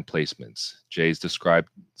to prevent placements. Jay's described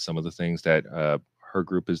some of the things that her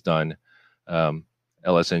group has done.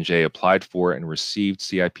 LSNJ applied for and received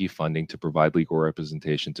CIP funding to provide legal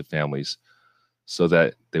representation to families so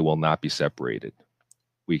that they will not be separated.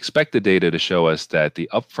 We expect the data to show us that the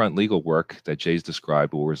upfront legal work that Jay's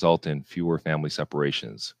described will result in fewer family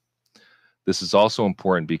separations. This is also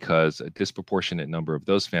important because a disproportionate number of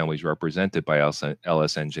those families represented by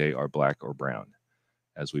LSNJ are Black or Brown,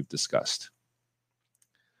 as we've discussed.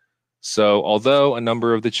 So although a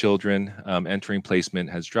number of the children entering placement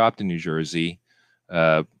has dropped in New Jersey,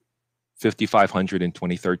 5,500 in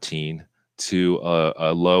 2013 to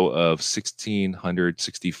a low of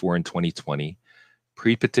 1,664 in 2020,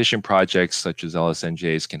 pre-petition projects such as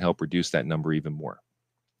LSNJ's can help reduce that number even more.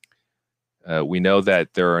 We know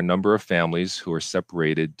that there are a number of families who are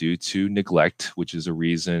separated due to neglect, which is a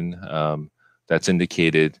reason that's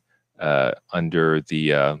indicated under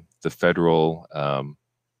the federal,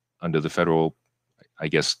 I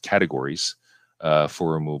guess, categories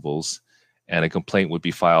for removals, and a complaint would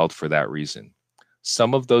be filed for that reason.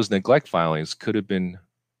 Some of those neglect filings could have been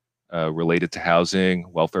related to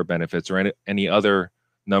housing, welfare benefits, or any other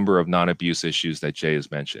number of non-abuse issues that Jay has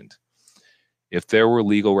mentioned. If there were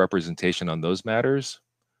legal representation on those matters,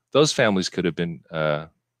 those families could have been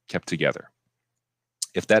kept together.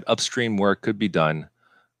 If that upstream work could be done,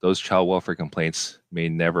 those child welfare complaints may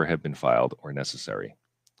never have been filed or necessary.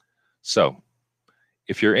 So,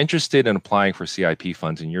 if you're interested in applying for CIP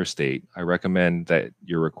funds in your state, I recommend that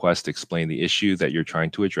your request explain the issue that you're trying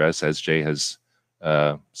to address, as Jay has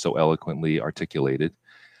so eloquently articulated,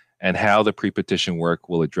 and how the pre-petition work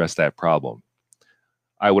will address that problem.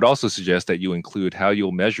 I would also suggest that you include how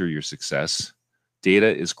you'll measure your success.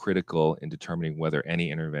 Data is critical in determining whether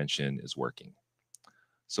any intervention is working.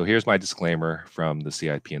 So here's my disclaimer from the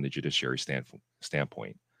CIP and the judiciary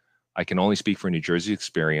standpoint. I can only speak for New Jersey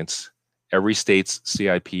experience. Every state's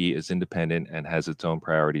CIP is independent and has its own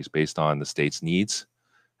priorities based on the state's needs.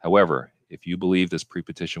 However, if you believe this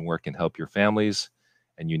pre-petition work can help your families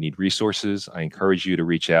and you need resources, I encourage you to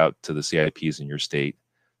reach out to the CIPs in your state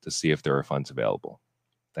to see if there are funds available.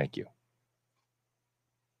 Thank you.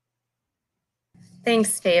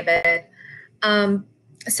 Thanks, David.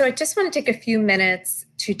 So I just want to take a few minutes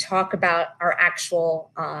to talk about our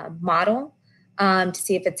actual model to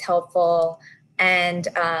see if it's helpful, and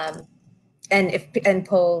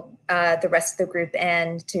pull the rest of the group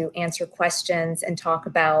in to answer questions and talk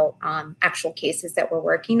about actual cases that we're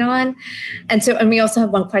working on. And we also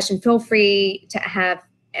have one question. Feel free to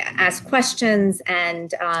ask questions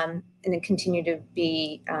and then continue to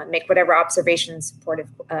make whatever observations, supportive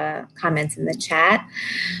comments in the chat.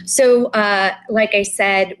 So like I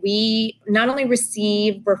said, we not only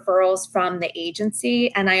receive referrals from the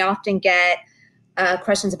agency, and I often get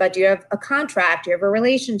questions about, do you have a contract? Do you have a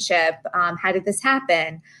relationship? How did this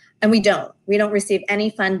happen? And we don't receive any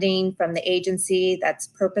funding from the agency that's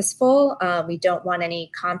purposeful. We don't want any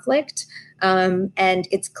conflict. And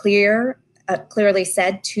it's clearly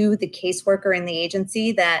said to the caseworker in the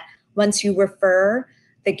agency that once you refer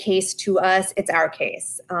the case to us, it's our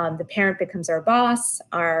case. The parent becomes our boss.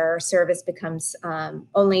 Our service becomes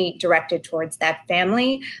only directed towards that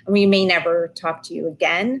family. And we may never talk to you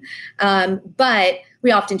again. But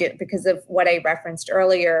we often do, because of what I referenced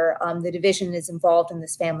earlier. The division is involved in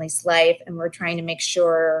this family's life, and we're trying to make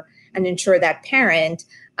sure and ensure that parent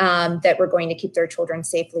that we're going to keep their children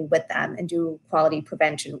safely with them and do quality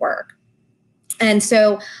prevention work. And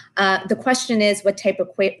so the question is, what type of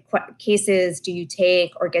cases do you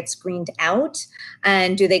take or get screened out,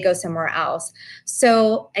 and do they go somewhere else?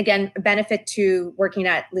 So again, a benefit to working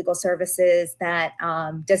at legal services that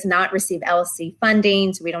does not receive LC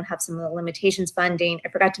funding, so we don't have some of the limitations funding. I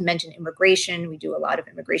forgot to mention immigration. We do a lot of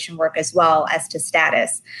immigration work as well as to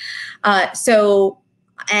status.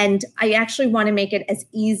 And I actually want to make it as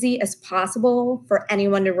easy as possible for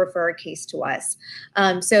anyone to refer a case to us.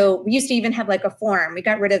 So we used to even have like a form. We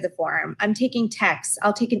got rid of the form. I'm taking texts.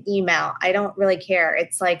 I'll take an email. I don't really care.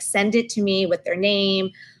 It's like, send it to me with their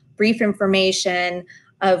name, brief information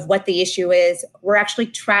of what the issue is. We're actually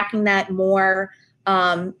tracking that more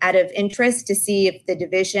out of interest to see if the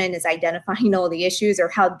division is identifying all the issues or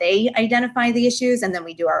how they identify the issues, and then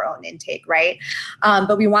we do our own intake, right?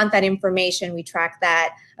 But we want that information, we track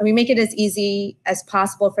that, and we make it as easy as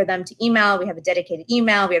possible for them to email. We have a dedicated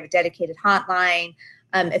email, we have a dedicated hotline.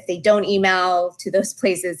 If they don't email to those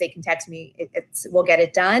places, they can text me. We'll get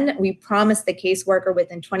it done. We promise the caseworker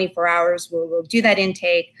within 24 hours, we'll do that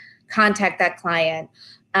intake, contact that client.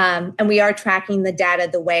 And we are tracking the data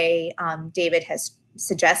the way David has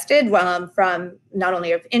suggested, from not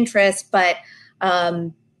only of interest, but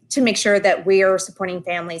to make sure that we are supporting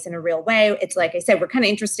families in a real way. It's like I said, we're kind of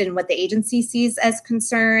interested in what the agency sees as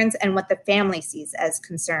concerns and what the family sees as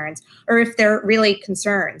concerns, or if they're really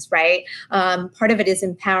concerns, right? Part of it is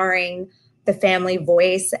empowering the family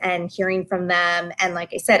voice and hearing from them. And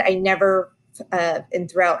like I said, I never,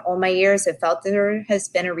 and throughout all my years, have felt there has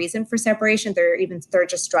been a reason for separation. They're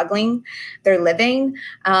just struggling, they're living.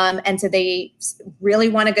 And so they really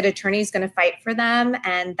want a good attorney who's going to fight for them.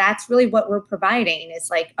 And that's really what we're providing.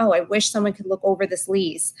 It's like, oh, I wish someone could look over this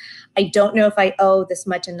lease. I don't know if I owe this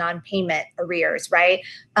much in non-payment arrears, right?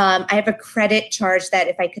 I have a credit charge that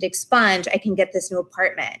if I could expunge, I can get this new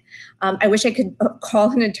apartment. I wish I could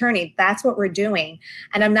call an attorney. That's what we're doing.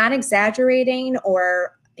 And I'm not exaggerating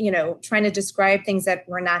or trying to describe things that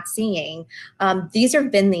we're not seeing. These have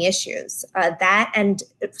been the issues. And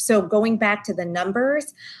so going back to the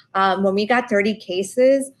numbers, when we got 30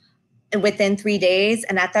 cases within 3 days,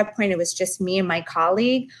 and at that point it was just me and my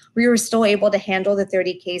colleague, we were still able to handle the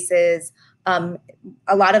 30 cases,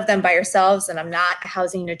 a lot of them by ourselves, and I'm not a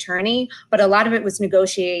housing attorney, but a lot of it was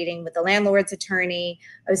negotiating with the landlord's attorney.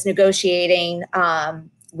 I was negotiating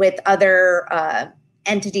with other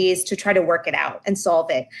entities to try to work it out and solve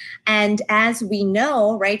it. And as we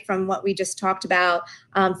know, right, from what we just talked about,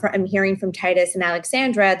 I'm hearing from Titus and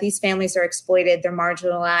Alexandra, these families are exploited, they're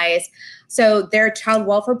marginalized. So their child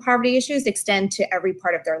welfare poverty issues extend to every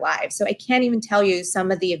part of their lives. So I can't even tell you,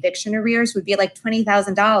 some of the eviction arrears would be like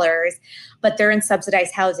 $20,000, but they're in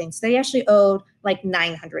subsidized housing. So they actually owed like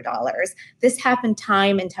 $900. This happened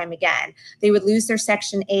time and time again. They would lose their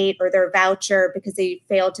Section 8 or their voucher because they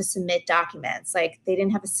failed to submit documents. Like they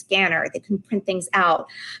didn't have a scanner, they couldn't print things out.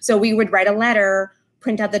 So we would write a letter,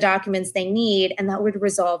 print out the documents they need, and that would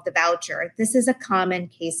resolve the voucher. This is a common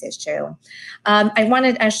case issue. I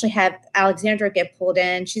wanted to actually have Alexandra get pulled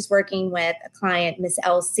in. She's working with a client, Miss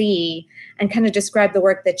LC, and kind of describe the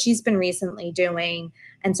work that she's been recently doing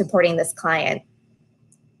and supporting this client.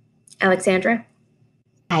 Alexandra?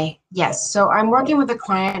 Hi, yes. So I'm working with a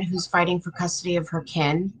client who's fighting for custody of her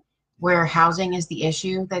kin, where housing is the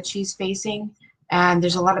issue that she's facing. And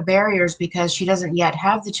there's a lot of barriers because she doesn't yet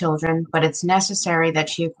have the children, but it's necessary that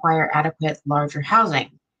she acquire adequate larger housing.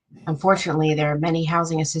 Unfortunately, there are many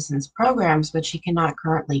housing assistance programs, but she cannot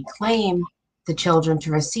currently claim the children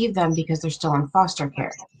to receive them because they're still in foster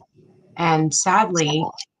care. And sadly,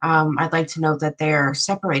 I'd like to note that they're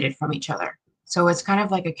separated from each other. So it's kind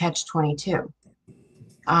of like a catch-22.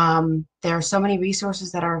 There are so many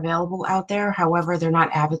resources that are available out there. However, they're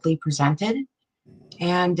not avidly presented.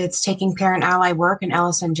 And it's taking parent ally work and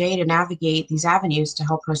Allison J to navigate these avenues to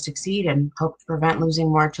help her succeed and help prevent losing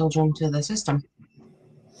more children to the system.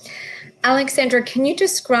 Alexandra, can you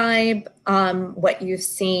describe what you've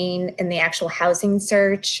seen in the actual housing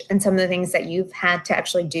search and some of the things that you've had to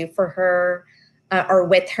actually do for her or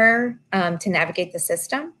with her to navigate the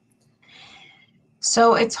system?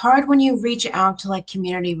 So it's hard when you reach out to like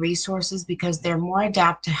community resources because they're more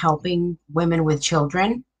adept to helping women with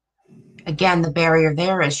children. Again, the barrier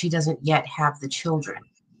there is she doesn't yet have the children.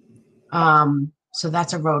 So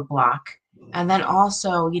that's a roadblock. And then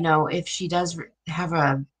also, if she does have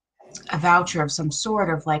a voucher of some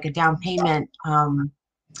sort of like a down payment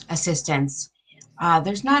assistance,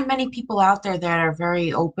 there's not many people out there that are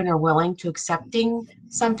very open or willing to accepting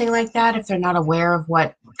something like that if they're not aware of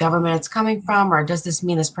what government it's coming from, or does this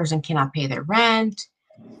mean this person cannot pay their rent?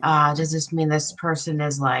 Does this mean this person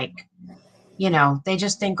is like, they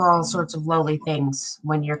just think all sorts of lowly things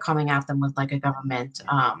when you're coming at them with like a government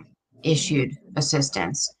issued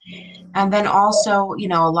assistance. And then also,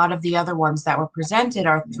 a lot of the other ones that were presented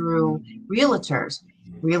are through realtors.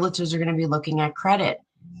 Realtors are going to be looking at credit.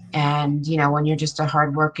 And, when you're just a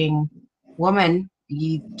hardworking woman,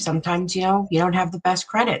 you sometimes, you don't have the best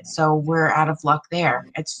credit. So we're out of luck there.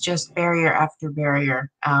 It's just barrier after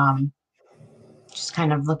barrier. Just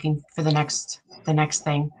kind of looking for the next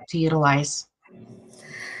thing to utilize.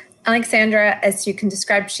 Alexandra, as you can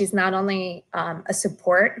describe, she's not only a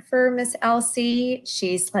support for Miss LC,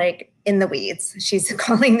 she's like in the weeds. She's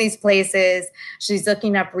calling these places. She's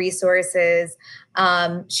looking up resources.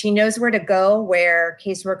 She knows where to go where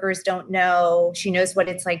caseworkers don't know. She knows what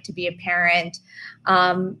it's like to be a parent.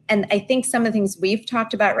 And I think some of the things we've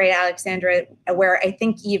talked about, right, Alexandra, where I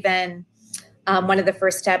think even one of the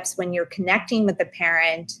first steps when you're connecting with the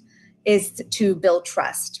parent is to build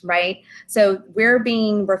trust, right? So we're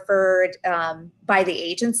being referred by the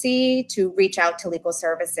agency to reach out to legal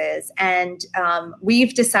services. And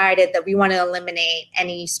we've decided that we want to eliminate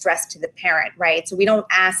any stress to the parent, right? So we don't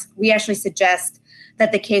ask, we actually suggest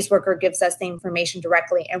that the caseworker gives us the information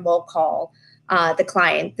directly and we'll call the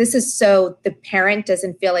client. This is so the parent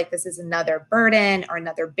doesn't feel like this is another burden or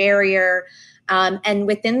another barrier. And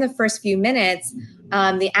within the first few minutes,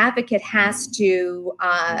 the advocate has to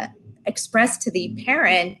express to the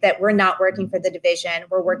parent that we're not working for the division,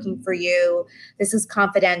 we're working for you. This is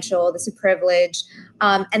confidential, this is privilege.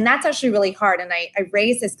 And that's actually really hard. And I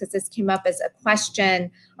raise this because this came up as a question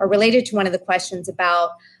or related to one of the questions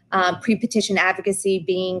about pre-petition advocacy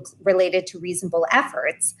being related to reasonable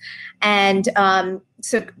efforts. And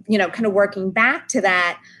so, you know, kind of working back to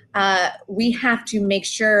that, we have to make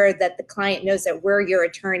sure that the client knows that we're your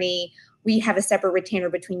attorney. We have a separate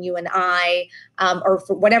retainer between you and I, or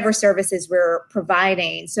for whatever services we're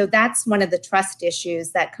providing. So that's one of the trust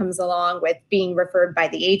issues that comes along with being referred by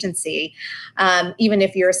the agency, even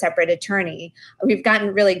if you're a separate attorney. We've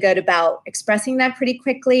gotten really good about expressing that pretty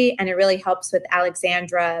quickly, and it really helps with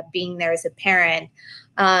Alexandra being there as a parent.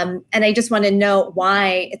 And I just want to note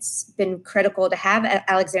why it's been critical to have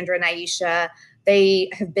Alexandra and Aisha.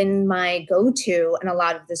 They have been my go-to in a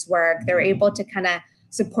lot of this work. They're able to kind of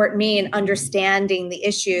support me in understanding the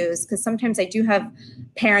issues, because sometimes I do have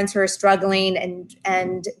parents who are struggling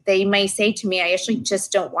and they may say to me, I actually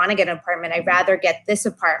just don't want to get an apartment. I'd rather get this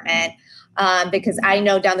apartment because I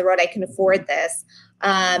know down the road I can afford this.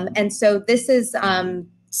 And so this is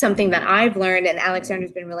something that I've learned, and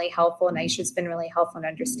Alexandra's been really helpful, and Aisha's been really helpful in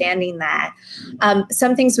understanding that.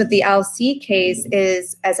 Some things with the LC case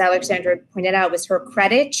is, as Alexandra pointed out, was her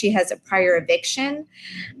credit. She has a prior eviction,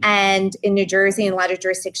 and in New Jersey, in a lot of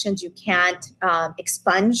jurisdictions, you can't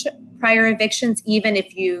expunge prior evictions, even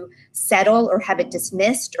if you settle or have it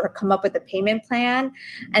dismissed or come up with a payment plan.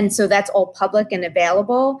 And so that's all public and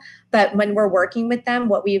available. But when we're working with them,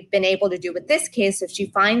 what we've been able to do with this case, if she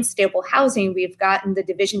finds stable housing, we've gotten the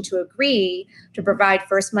division to agree to provide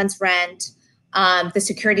first month's rent, the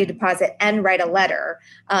security deposit, and write a letter.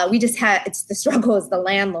 We just had, it's the struggle is the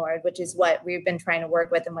landlord, which is what we've been trying to work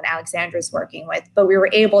with and what Alexandra's working with. But we were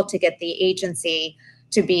able to get the agency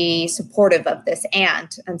to be supportive of this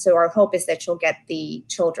aunt. And so our hope is that she'll get the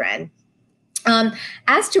children.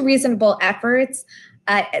 As to reasonable efforts,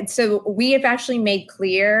 so we have actually made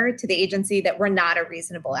clear to the agency that we're not a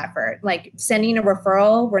reasonable effort. Like sending a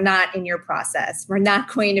referral, we're not in your process. We're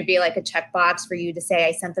not going to be like a checkbox for you to say,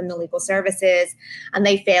 I sent them to legal services and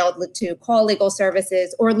they failed to call legal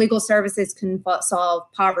services, or legal services can solve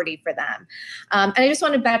poverty for them. And I just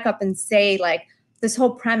want to back up and say, like, this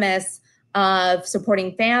whole premise of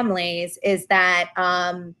supporting families is that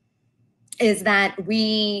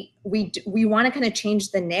we want to kind of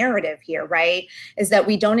change the narrative here, right? Is that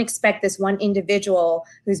we don't expect this one individual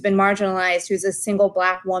who's been marginalized, who's a single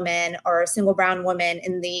Black woman or a single brown woman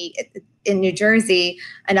in New Jersey,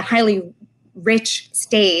 and a highly rich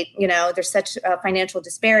state, you know, there's such financial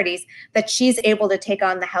disparities, that she's able to take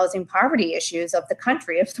on the housing poverty issues of the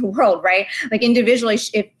country, of the world, right? Like individually,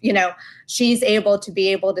 if, you know, she's able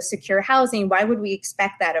to secure housing, why would we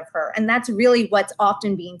expect that of her? And that's really what's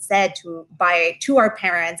often being said to our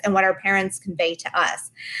parents and what our parents convey to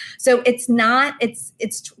us. So it's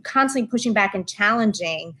constantly pushing back and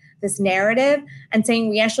challenging this narrative and saying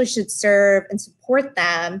we actually should serve and support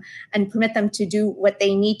them and permit them to do what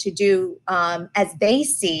they need to do as they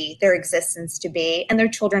see their existence to be, and their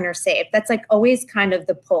children are safe. That's like always kind of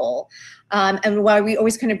the pull. And why we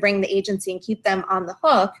always kind of bring the agency and keep them on the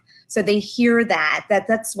hook so they hear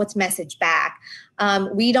that's what's messaged back.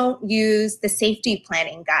 We don't use the safety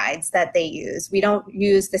planning guides that they use. We don't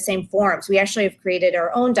use the same forms. We actually have created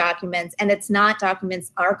our own documents, and it's not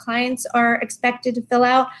documents our clients are expected to fill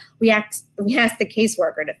out. We ask the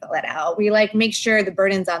caseworker to fill it out. We make sure the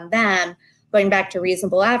burden's on them, going back to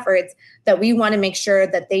reasonable efforts, that we want to make sure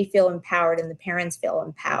that they feel empowered and the parents feel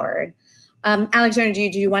empowered. Alexandra,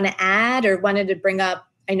 do you want to add or wanted to bring up,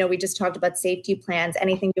 I know we just talked about safety plans,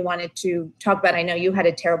 anything you wanted to talk about? I know you had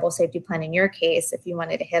a terrible safety plan in your case, if you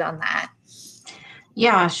wanted to hit on that.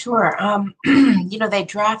 Yeah, sure. You know, they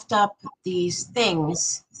draft up these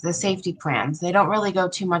things, the safety plans. They don't really go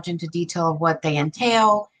too much into detail of what they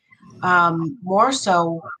entail, more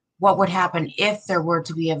so what would happen if there were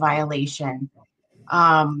to be a violation,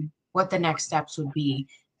 what the next steps would be.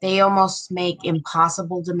 They almost make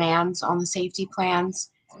impossible demands on the safety plans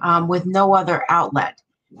with no other outlet.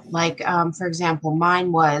 Like, for example,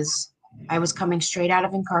 mine was, I was coming straight out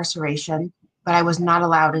of incarceration, but I was not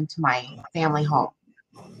allowed into my family home.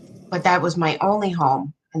 But that was my only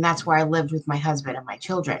home And that's where I lived with my husband and my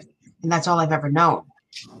children. And that's all I've ever known.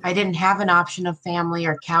 I didn't have an option of family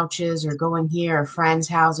or couches or going here or friends'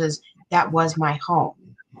 houses. That was my home.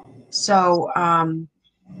 So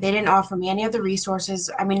they didn't offer me any other resources.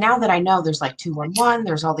 I mean, now that I know there's like 211,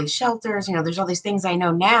 there's all these shelters, you know, there's all these things I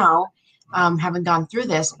know now, having gone through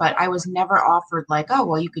this, but I was never offered like, oh,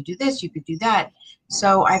 well, you could do this, you could do that.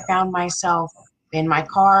 So I found myself in my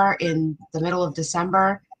car in the middle of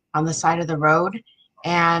December on the side of the road,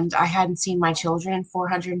 and I hadn't seen my children in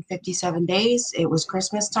 457 days. It was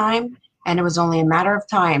Christmas time, and it was only a matter of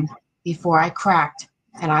time before I cracked,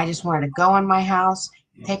 and I just wanted to go in my house,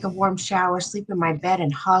 take a warm shower, sleep in my bed,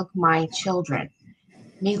 and hug my children.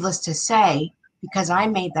 Needless to say, because I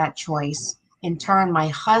made that choice, in turn, my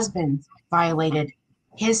husband violated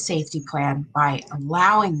his safety plan by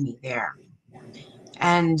allowing me there.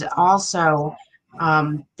 And also,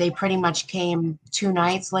 they pretty much came 2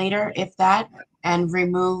 nights later, if that, and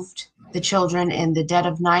removed the children in the dead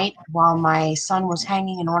of night while my son was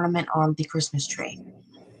hanging an ornament on the Christmas tree,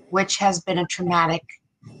 which has been a traumatic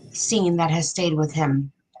scene that has stayed with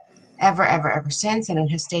him ever since, and it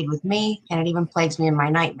has stayed with me, and it even plagues me in my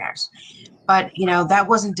nightmares. But, you know, that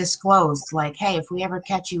wasn't disclosed. Like, hey, if we ever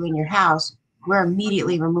catch you in your house, we're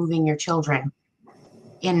immediately removing your children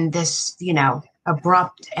in this, you know,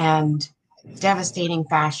 abrupt and devastating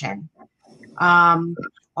fashion.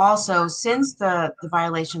 Also, since the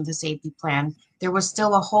violation of the safety plan, there was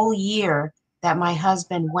still a whole year that my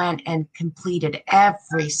husband went and completed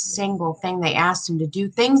every single thing they asked him to do,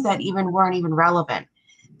 things that weren't even relevant.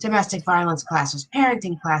 Domestic violence classes,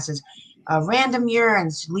 parenting classes, random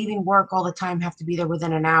errands, leaving work all the time, have to be there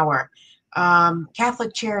within an hour.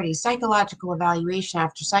 Catholic charity, psychological evaluation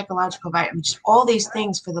after psychological evaluation, just all these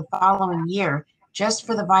things for the following year, just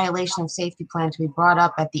for the violation of safety plan to be brought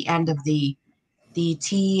up at the end of the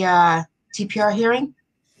TPR hearing,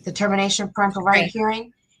 the termination of parental right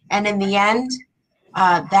hearing. And in the end,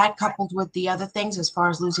 that coupled with the other things as far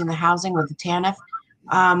as losing the housing with the TANF,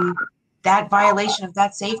 that violation of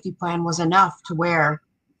that safety plan was enough to where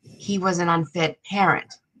he was an unfit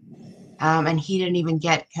parent. And he didn't even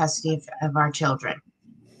get custody of our children.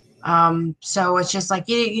 So it's just like,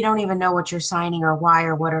 you don't even know what you're signing or why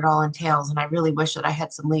or what it all entails. And I really wish that I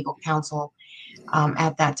had some legal counsel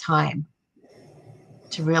at that time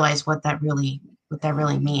to realize what that really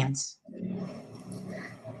means.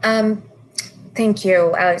 Thank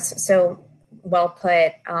you, Alex. So well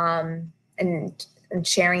put, and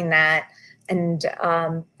sharing that. And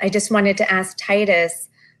I just wanted to ask Titus,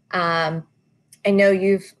 I know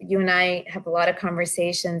you and I have a lot of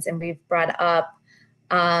conversations, and we've brought up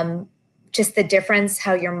just the difference,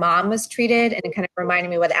 how your mom was treated, and it kind of reminded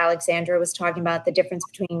me what Alexandra was talking about, the difference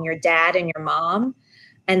between your dad and your mom.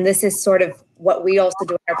 And this is sort of what we also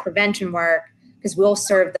do in our prevention work, because we'll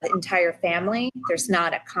serve the entire family. There's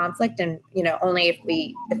not a conflict, and only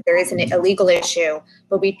if there is a legal issue,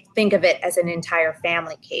 but we think of it as an entire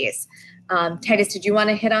family case. Titus, did you want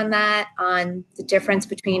to hit on that, on the difference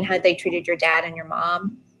between how they treated your dad and your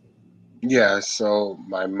mom? Yeah, so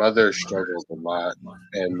my mother struggled a lot,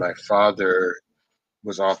 and my father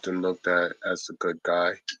was often looked at as a good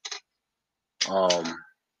guy.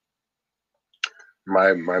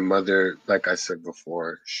 My mother, like I said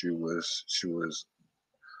before, she was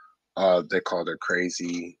they called her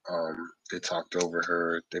crazy. They talked over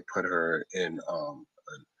her. They put her in a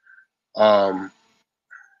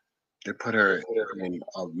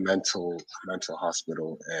mental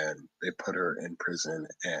hospital, and they put her in prison,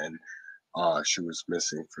 and she was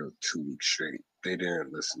missing for 2 weeks straight. They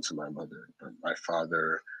didn't listen to my mother, but my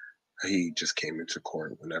father, he just came into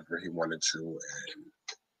court whenever he wanted to, and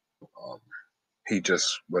he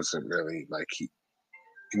just wasn't really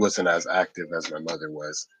he wasn't as active as my mother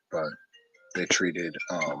was, but they treated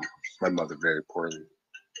my mother very poorly.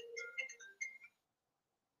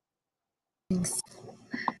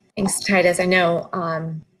 Thanks, Titus. I know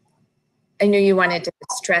you wanted to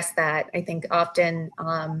stress that. I think often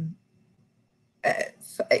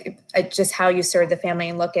just how you serve the family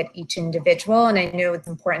and look at each individual. And I know it's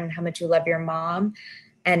important how much you love your mom,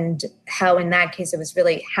 and how in that case it was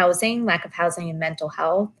really housing, lack of housing and mental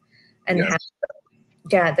health, and Yes.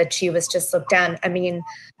 that she was just looked down. I mean,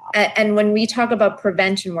 and when we talk about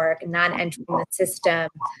prevention work and not entering the system,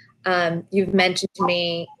 you've mentioned to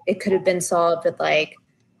me it could have been solved with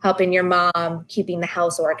helping your mom, keeping the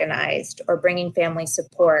house organized, or bringing family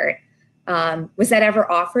support. Was that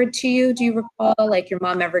ever offered to you? Do you recall your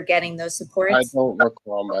mom ever getting those supports? I don't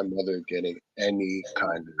recall my mother getting any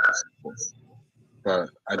kind of support, but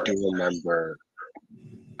I do remember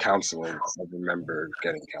counseling. I remember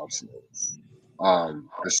getting counseling.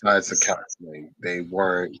 Besides the counseling, they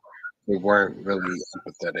weren't really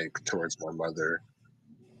empathetic towards my mother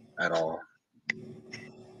at all.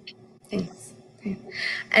 Thanks. Okay.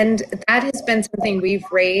 And that has been something we've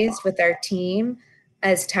raised with our team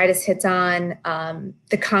as Titus hits on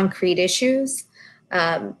the concrete issues.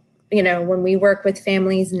 When we work with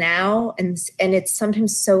families now, and it's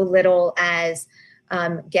sometimes so little as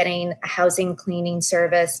getting a housing cleaning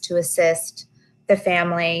service to assist the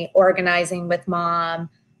family, organizing with mom,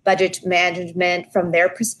 budget management from their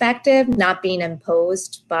perspective, not being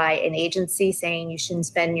imposed by an agency saying you shouldn't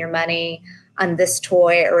spend your money on this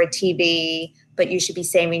toy or a TV, but you should be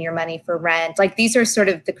saving your money for rent. Like, these are sort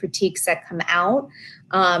of the critiques that come out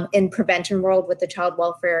in prevention world with the child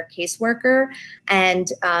welfare caseworker.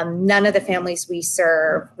 And none of the families we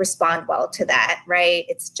serve respond well to that, right?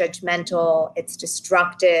 It's judgmental, it's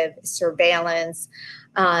destructive, surveillance.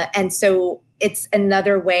 And so it's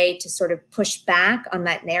another way to sort of push back on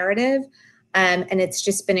that narrative. And it's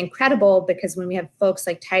just been incredible, because when we have folks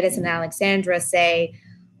like Titus and Alexandra say,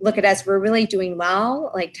 look at us, we're really doing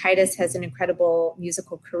well. Like, Titus has an incredible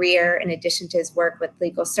musical career in addition to his work with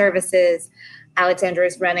legal services. Alexandra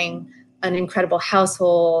is running an incredible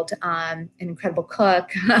household, an incredible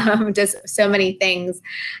cook, does so many things.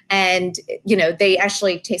 And, they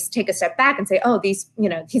actually take a step back and say, oh, these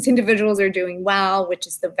individuals are doing well, which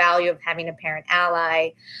is the value of having a parent ally.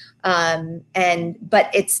 But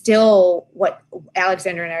it's still, what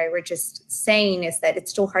Alexandra and I were just saying, is that it's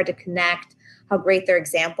still hard to connect how great their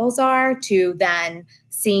examples are to then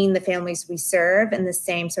seeing the families we serve in the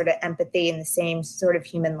same sort of empathy and the same sort of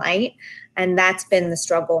human light. And that's been the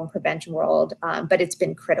struggle in prevention world, but it's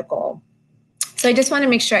been critical. So I just want to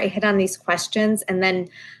make sure I hit on these questions, and then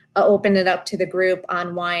open it up to the group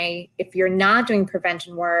on why, if you're not doing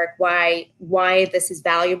prevention work, why this is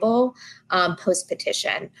valuable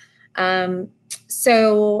post-petition.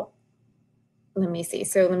 So let me see.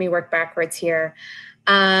 So let me work backwards here.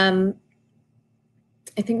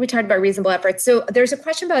 I think we talked about reasonable efforts. So there's a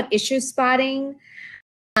question about issue spotting,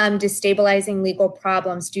 destabilizing legal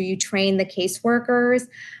problems. Do you train the caseworkers?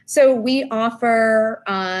 So we offer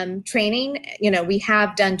training. We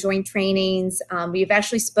have done joint trainings. We've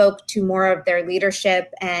actually spoke to more of their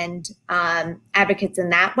leadership and advocates in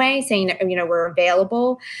that way, saying, we're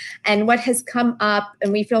available. And what has come up,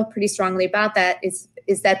 and we feel pretty strongly about that, is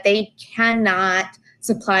that they cannot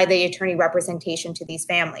supply the attorney representation to these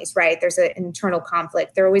families, right? There's an internal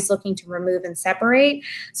conflict. They're always looking to remove and separate.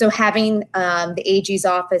 So having the AG's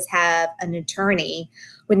office have an attorney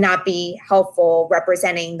would not be helpful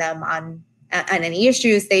representing them on any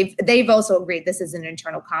issues. They've also agreed this is an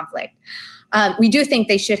internal conflict. We do think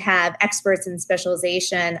they should have experts in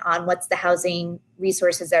specialization on what's the housing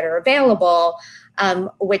resources that are available,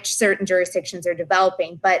 which certain jurisdictions are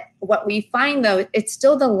developing. But what we find, though, it's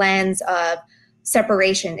still the lens of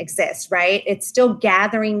separation exists, right? It's still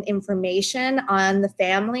gathering information on the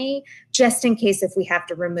family just in case if we have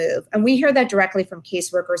to remove. And we hear that directly from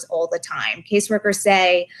caseworkers all the time. Caseworkers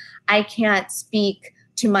say, I can't speak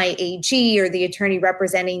to my AG or the attorney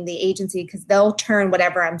representing the agency because they'll turn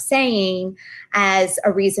whatever I'm saying as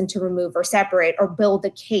a reason to remove or separate or build a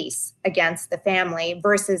case against the family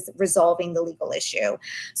versus resolving the legal issue.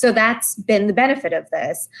 So that's been the benefit of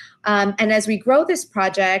this. And as we grow this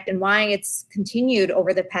project and why it's continued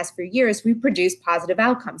over the past few years, we produce positive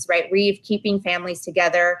outcomes, right? We're keeping families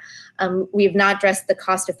together. We've not addressed the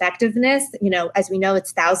cost effectiveness. As we know,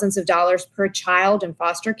 it's thousands of dollars per child in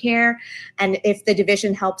foster care. And if the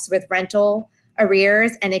division helps with rental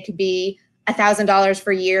arrears, and it could be $1,000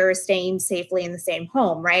 for a year staying safely in the same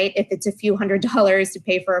home, right? If it's a few $100s to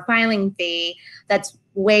pay for a filing fee, that's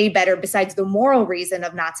way better. Besides the moral reason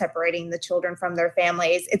of not separating the children from their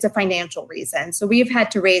families, it's a financial reason. So we've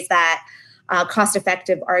had to raise that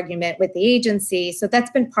cost-effective argument with the agency. So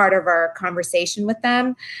that's been part of our conversation with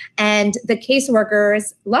them. And the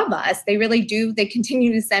caseworkers love us. They really do. They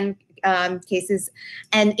continue to send cases.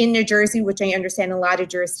 And in New Jersey, which I understand a lot of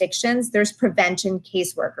jurisdictions, there's prevention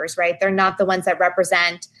caseworkers, right? They're not the ones that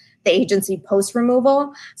represent the agency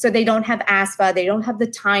post-removal. So they don't have ASFA, they don't have the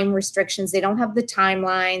time restrictions, they don't have the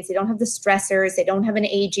timelines, they don't have the stressors, they don't have an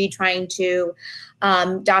AG trying to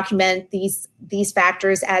document these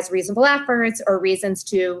factors as reasonable efforts or reasons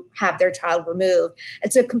to have their child removed.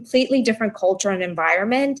 It's a completely different culture and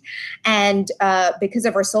environment. And because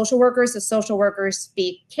of our social workers, the social workers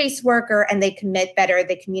speak caseworker and they commit better,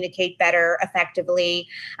 they communicate better effectively.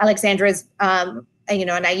 Alexandra's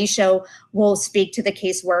and Aisha will speak to the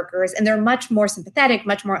caseworkers, and they're much more sympathetic,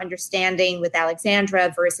 much more understanding with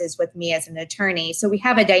Alexandra versus with me as an attorney. So we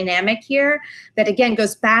have a dynamic here that, again,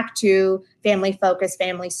 goes back to family focused,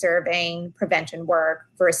 family serving prevention work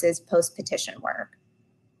versus post-petition work.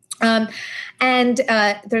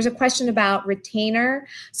 There's a question about retainer.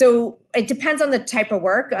 So it depends on the type of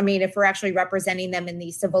work. I mean, if we're actually representing them in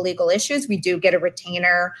these civil legal issues, we do get a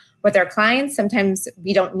retainer with our clients. Sometimes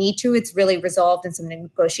we don't need to. It's really resolved in some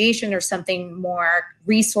negotiation or something more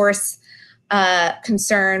resource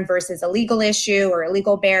concern versus a legal issue or a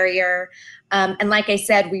legal barrier. And like I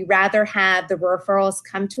said, we rather have the referrals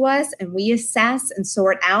come to us and we assess and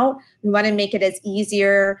sort out. We want to make it as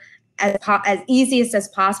easiest as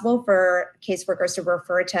possible for caseworkers to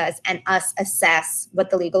refer to us and us assess what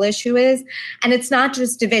the legal issue is. And it's not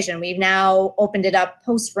just division. We've now opened it up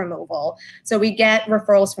post-removal. So we get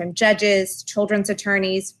referrals from judges, children's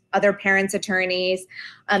attorneys, other parents' attorneys,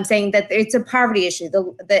 saying that it's a poverty issue.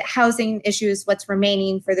 The housing issue is what's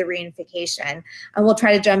remaining for the reunification. And we'll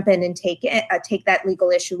try to jump in and take that legal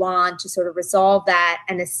issue on to sort of resolve that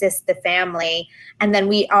and assist the family. And then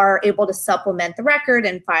we are able to supplement the record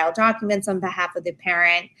and file documents on behalf of the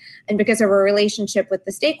parent. And because of our relationship with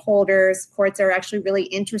the stakeholders, courts are actually really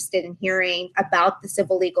interested in hearing about the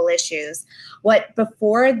civil legal issues. What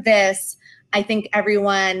before this, I think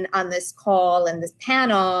everyone on this call and this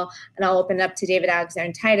panel, and I'll open it up to David, Alexandra,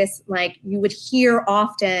 and Titus, like you would hear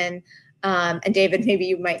often, and David, maybe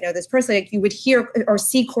you might know this personally, like you would hear or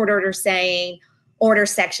see court orders saying, order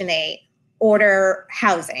Section 8, order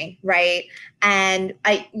housing, right? And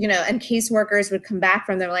and caseworkers would come back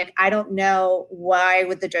from there like, I don't know, why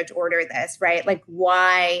would the judge order this, right? Like,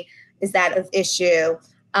 why is that of issue?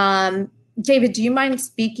 David, do you mind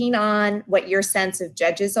speaking on what your sense of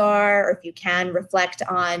judges are, or if you can reflect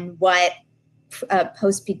on what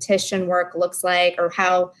post-petition work looks like, or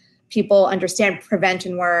how people understand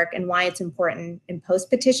prevention work and why it's important in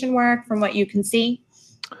post-petition work from what you can see?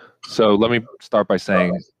 So let me start by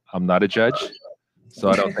saying I'm not a judge, so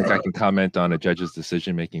I don't think I can comment on a judge's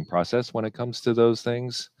decision-making process when it comes to those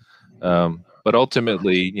things. But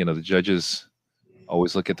ultimately, the judges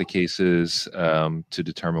always look at the cases to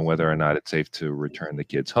determine whether or not it's safe to return the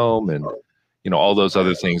kids home, and all those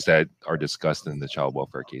other things that are discussed in the child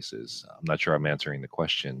welfare cases. I'm not sure I'm answering the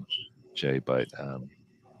question, Jay, but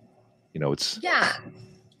it's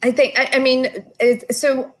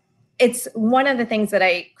so it's one of the things that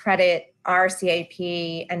I credit our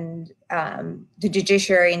CIP and the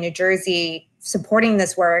judiciary in New Jersey supporting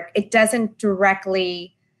this work. It doesn't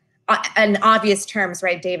directly, in obvious terms,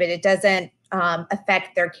 right, David? It doesn't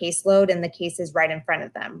affect their caseload and the cases right in front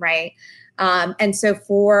of them, right? And so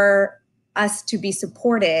for us to be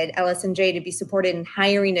supported, LS&J to be supported in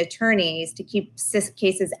hiring attorneys to keep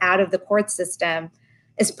cases out of the court system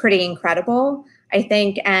is pretty incredible, I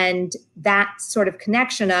think. And that sort of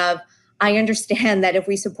connection of, I understand that if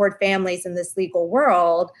we support families in this legal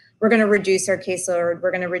world, we're going to reduce our caseload,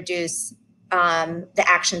 we're going to reduce the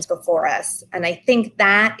actions before us. And I think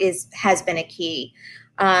that has been a key.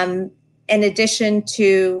 In addition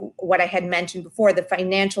to what I had mentioned before, the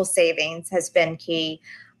financial savings has been key.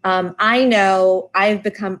 I know I've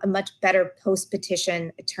become a much better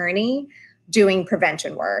post-petition attorney doing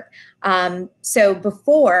prevention work. So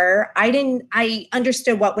before, I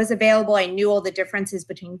understood what was available. I knew all the differences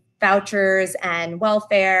between vouchers and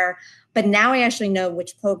welfare, but now I actually know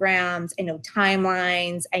which programs, I know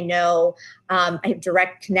timelines, I know I have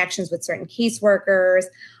direct connections with certain caseworkers.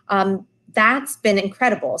 That's been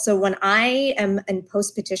incredible. So when I am in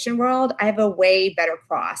post-petition world, I have a way better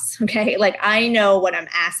cross, okay? Like I know what I'm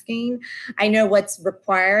asking. I know what's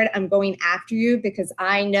required. I'm going after you because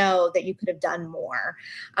I know that you could have done more.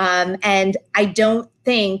 And I don't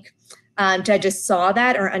think judges saw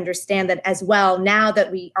that or understand that as well now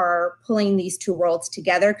that we are pulling these two worlds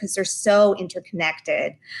together because they're so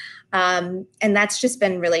interconnected. And that's just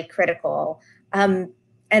been really critical.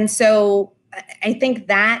 And so I think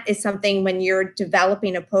that is something when you're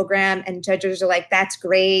developing a program and judges are like, that's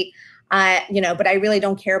great, but I really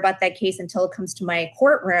don't care about that case until it comes to my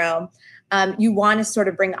courtroom. You want to sort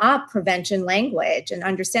of bring up prevention language and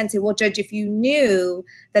understand, say, well, judge, if you knew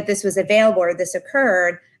that this was available or this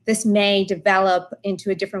occurred, this may develop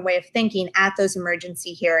into a different way of thinking at those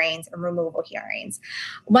emergency hearings and removal hearings.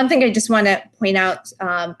 One thing I just want to point out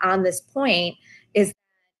on this point is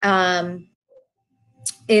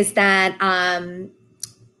that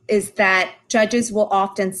judges will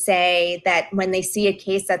often say that when they see a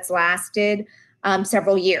case that's lasted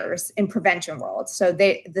several years in prevention world, so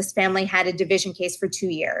this family had a division case for 2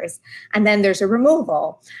 years, and then there's a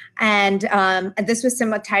removal, and this was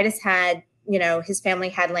somewhat Titus had his family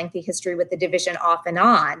had lengthy history with the division off and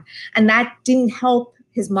on, and that didn't help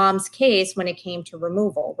his mom's case when it came to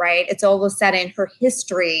removal, right? It's all of a sudden her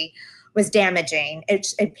history was damaging.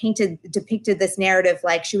 It depicted this narrative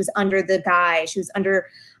like she was under the guy, she was under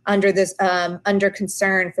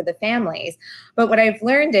concern for the families. But what I've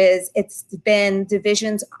learned is it's been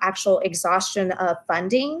division's actual exhaustion of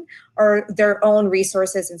funding or their own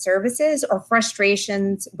resources and services or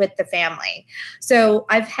frustrations with the family. So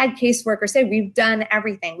I've had caseworkers say, we've done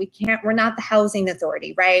everything. We're not the housing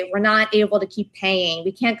authority, right? We're not able to keep paying.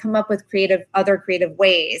 We can't come up with other creative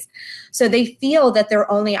ways. So they feel that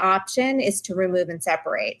their only option is to remove and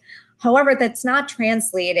separate. However, that's not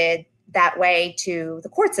translated that way to the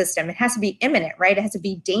court system. It has to be imminent, right? It has to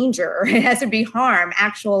be danger. It has to be harm,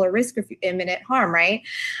 actual or risk of imminent harm, right?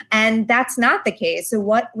 And that's not the case. So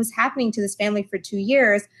what was happening to this family for 2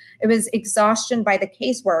 years, it was exhaustion by the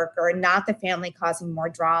caseworker, not the family causing more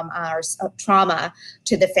drama or trauma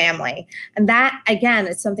to the family. And that, again,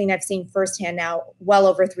 is something I've seen firsthand now, well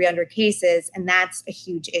over 300 cases, and that's a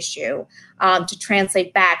huge issue to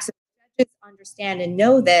translate back. So judges understand and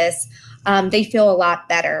know this, they feel a lot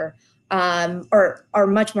better. Or are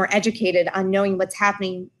much more educated on knowing what's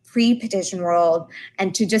happening pre-petition world,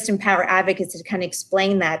 and to just empower advocates to kind of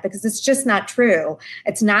explain that, because it's just not true.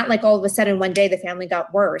 It's not like all of a sudden one day the family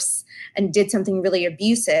got worse and did something really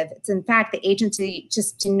abusive. It's in fact the agency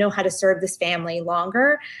just didn't know how to serve this family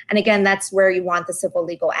longer. And again, that's where you want the civil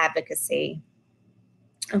legal advocacy.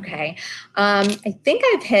 Okay, I think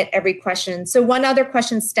I've hit every question. So one other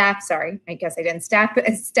question, staff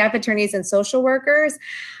attorneys and social workers.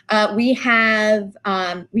 We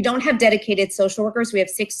don't have dedicated social workers. We have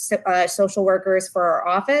 6 social workers for our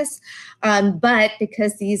office, but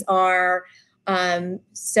because these are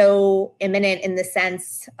so imminent in the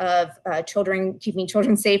sense of keeping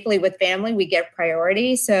children safely with family, we get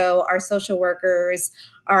priority. So our social workers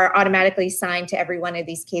are automatically assigned to every one of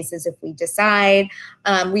these cases if we decide.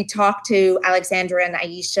 We talk to Alexandra and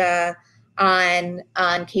Aisha on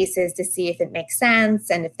cases to see if it makes sense.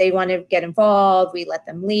 And if they want to get involved, we let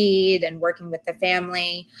them lead and working with the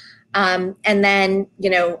family. And then,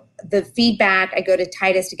 the feedback, I go to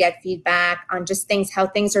Titus to get feedback on just how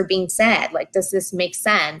things are being said. Like, does this make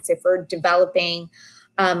sense? If we're developing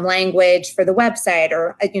language for the website,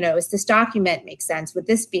 or, does this document make sense? Would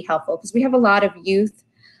this be helpful? Because we have a lot of youth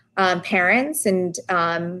parents and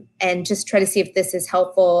just try to see if this is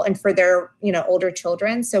helpful and for their, older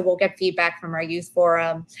children. So we'll get feedback from our youth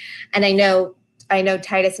forum. And I know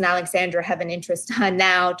Titus and Alexandra have an interest on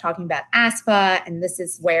now talking about ASPA, and this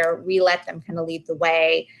is where we let them kind of lead the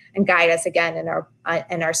way and guide us again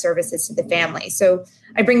in our services to the family. So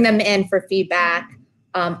I bring them in for feedback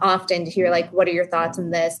often to hear, like, what are your thoughts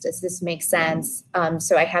on this? Does this make sense?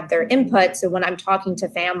 So I have their input. So when I'm talking to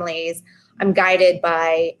families, I'm guided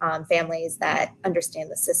by families that understand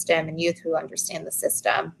the system and youth who understand the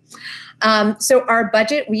system. So our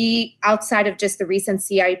budget, outside of just the recent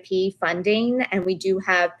CIP funding, and we do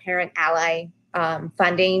have parent ally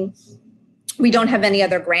funding, we don't have any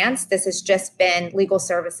other grants. This has just been legal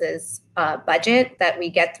services budget that we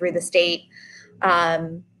get through the state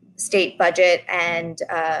budget, and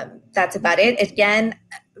that's about it. Again,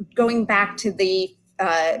 going back to the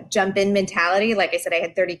jump in mentality. Like I said, I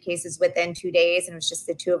had 30 cases within 2 days, and it was just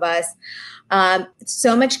the 2 of us.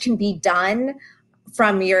 So much can be done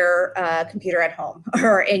from your computer at home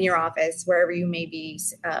or in your office, wherever you may be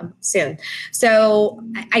soon. So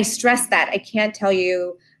I stress that. I can't tell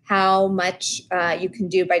you how much you can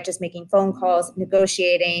do by just making phone calls,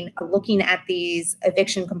 negotiating, looking at these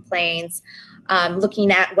eviction complaints,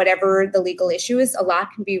 looking at whatever the legal issue is. A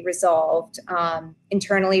lot can be resolved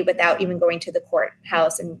internally without even going to the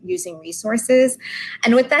courthouse and using resources.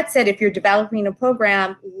 And with that said, if you're developing a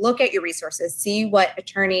program, look at your resources, see what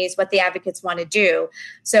the advocates want to do.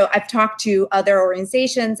 So I've talked to other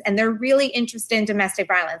organizations, and they're really interested in domestic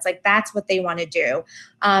violence. Like, that's what they want to do.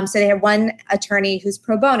 So they have one attorney who's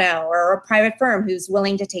pro bono, or a private firm who's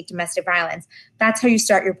willing to take domestic violence. That's how you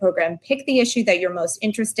start your program. Pick the issue that you're most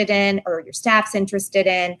interested in, or your staff's interested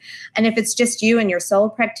in. And if it's just you and your sole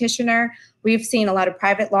practitioner, we've seen a lot of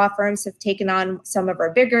private law firms have taken on some of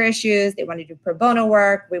our bigger issues. They want to do pro bono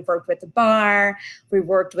work. We've worked with the bar. We've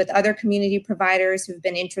worked with other community providers who've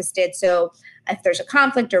been interested. So if there's a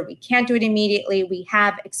conflict or we can't do it immediately, we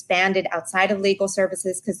have expanded outside of legal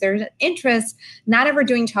services because there's an interest, not ever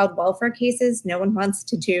doing child welfare cases. No one wants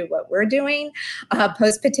to do what we're doing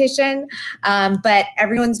post-petition, but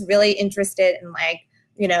everyone's really interested in, like,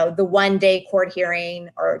 you know, the 1-day court hearing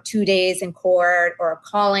or 2 days in court, or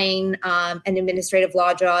calling an administrative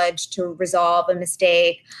law judge to resolve a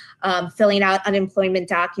mistake, filling out unemployment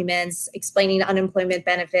documents, explaining unemployment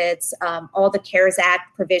benefits, all the CARES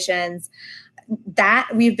Act provisions, that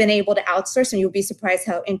we've been able to outsource, and you'll be surprised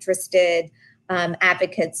how interested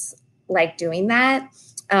advocates like doing that.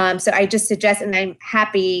 So I just suggest, and I'm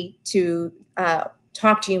happy to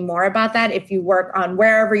talk to you more about that if you work on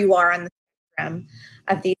wherever you are on the spectrum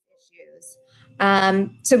of these issues.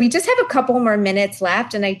 So we just have a couple more minutes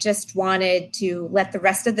left, and I just wanted to let the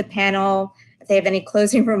rest of the panel, if they have any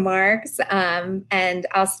closing remarks, and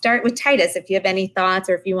I'll start with Titus, if you have any thoughts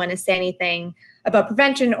or if you want to say anything about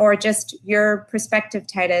prevention or just your perspective,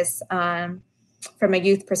 Titus, from a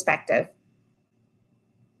youth perspective.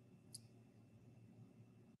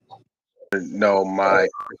 No, my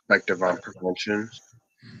perspective on prevention.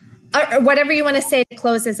 Or whatever you want to say to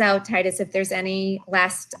close this out, Titus, if there's any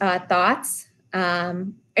last thoughts.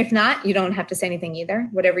 If not, you don't have to say anything either,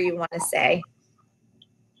 whatever you want to say.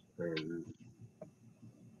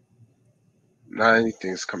 Not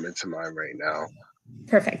anything's coming to mind right now.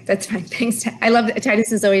 Perfect, that's fine, thanks. I love that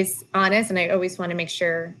Titus is always honest, and I always want to make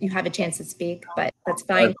sure you have a chance to speak, but that's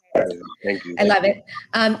fine. Thank you. I love it.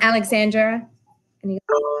 Alexandra?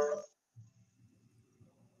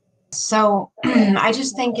 So I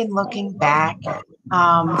just think in looking back,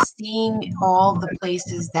 seeing all the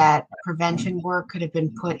places that prevention work could have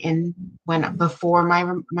been put in before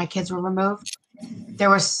my kids were removed, there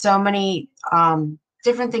were so many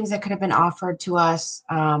different things that could have been offered to us,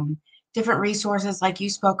 different resources like you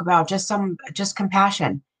spoke about, just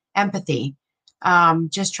compassion, empathy,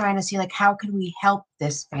 just trying to see like how can we help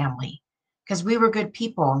this family, because we were good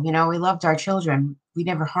people, you know, we loved our children, we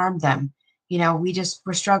never harmed them. You know, we just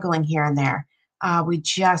were struggling here and there. We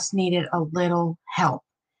just needed a little help.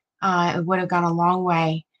 It would have gone a long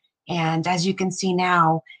way. And as you can see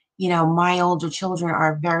now, you know, my older children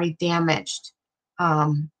are very damaged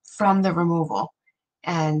from the removal.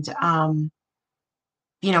 And,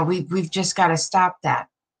 you know, we've just got to stop that,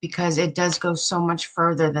 because it does go so much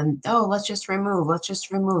further than, oh, let's just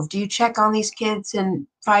remove. Do you check on these kids in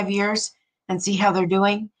 5 years and see how they're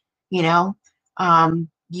doing? You know,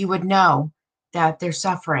 you would know that they're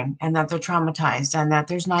suffering and that they're traumatized and that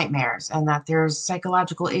there's nightmares and that there's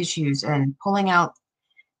psychological issues and pulling out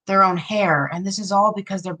their own hair. And this is all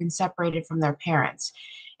because they've been separated from their parents.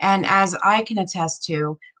 And as I can attest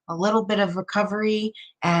to, a little bit of recovery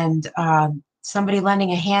and somebody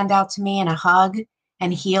lending a hand out to me and a hug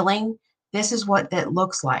and healing, this is what that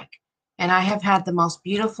looks like. And I have had the most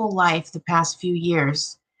beautiful life the past few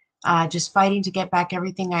years, just fighting to get back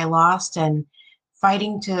everything I lost, and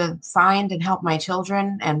fighting to find and help my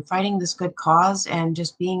children, and fighting this good cause, and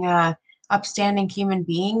just being a upstanding human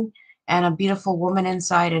being and a beautiful woman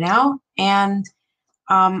inside and out. And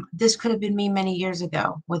this could have been me many years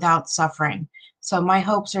ago without suffering. So my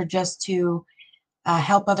hopes are just to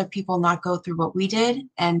help other people not go through what we did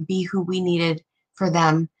and be who we needed for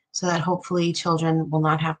them, so that hopefully children will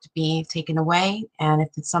not have to be taken away. And if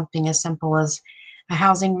it's something as simple as a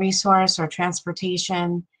housing resource or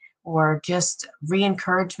transportation, or just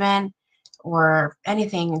re-encouragement or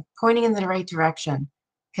anything pointing in the right direction,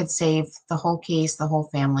 could save the whole case, the whole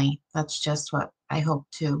family. That's just what I hope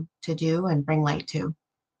to do and bring light to.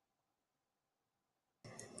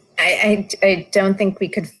 I don't think we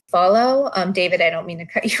could follow. David, I don't mean to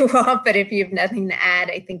cut you off, but if you have nothing to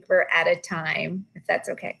add, I think we're out of time, if that's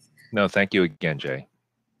okay. No, thank you again, Jay.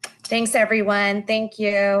 Thanks, everyone. Thank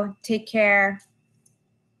you. Take care.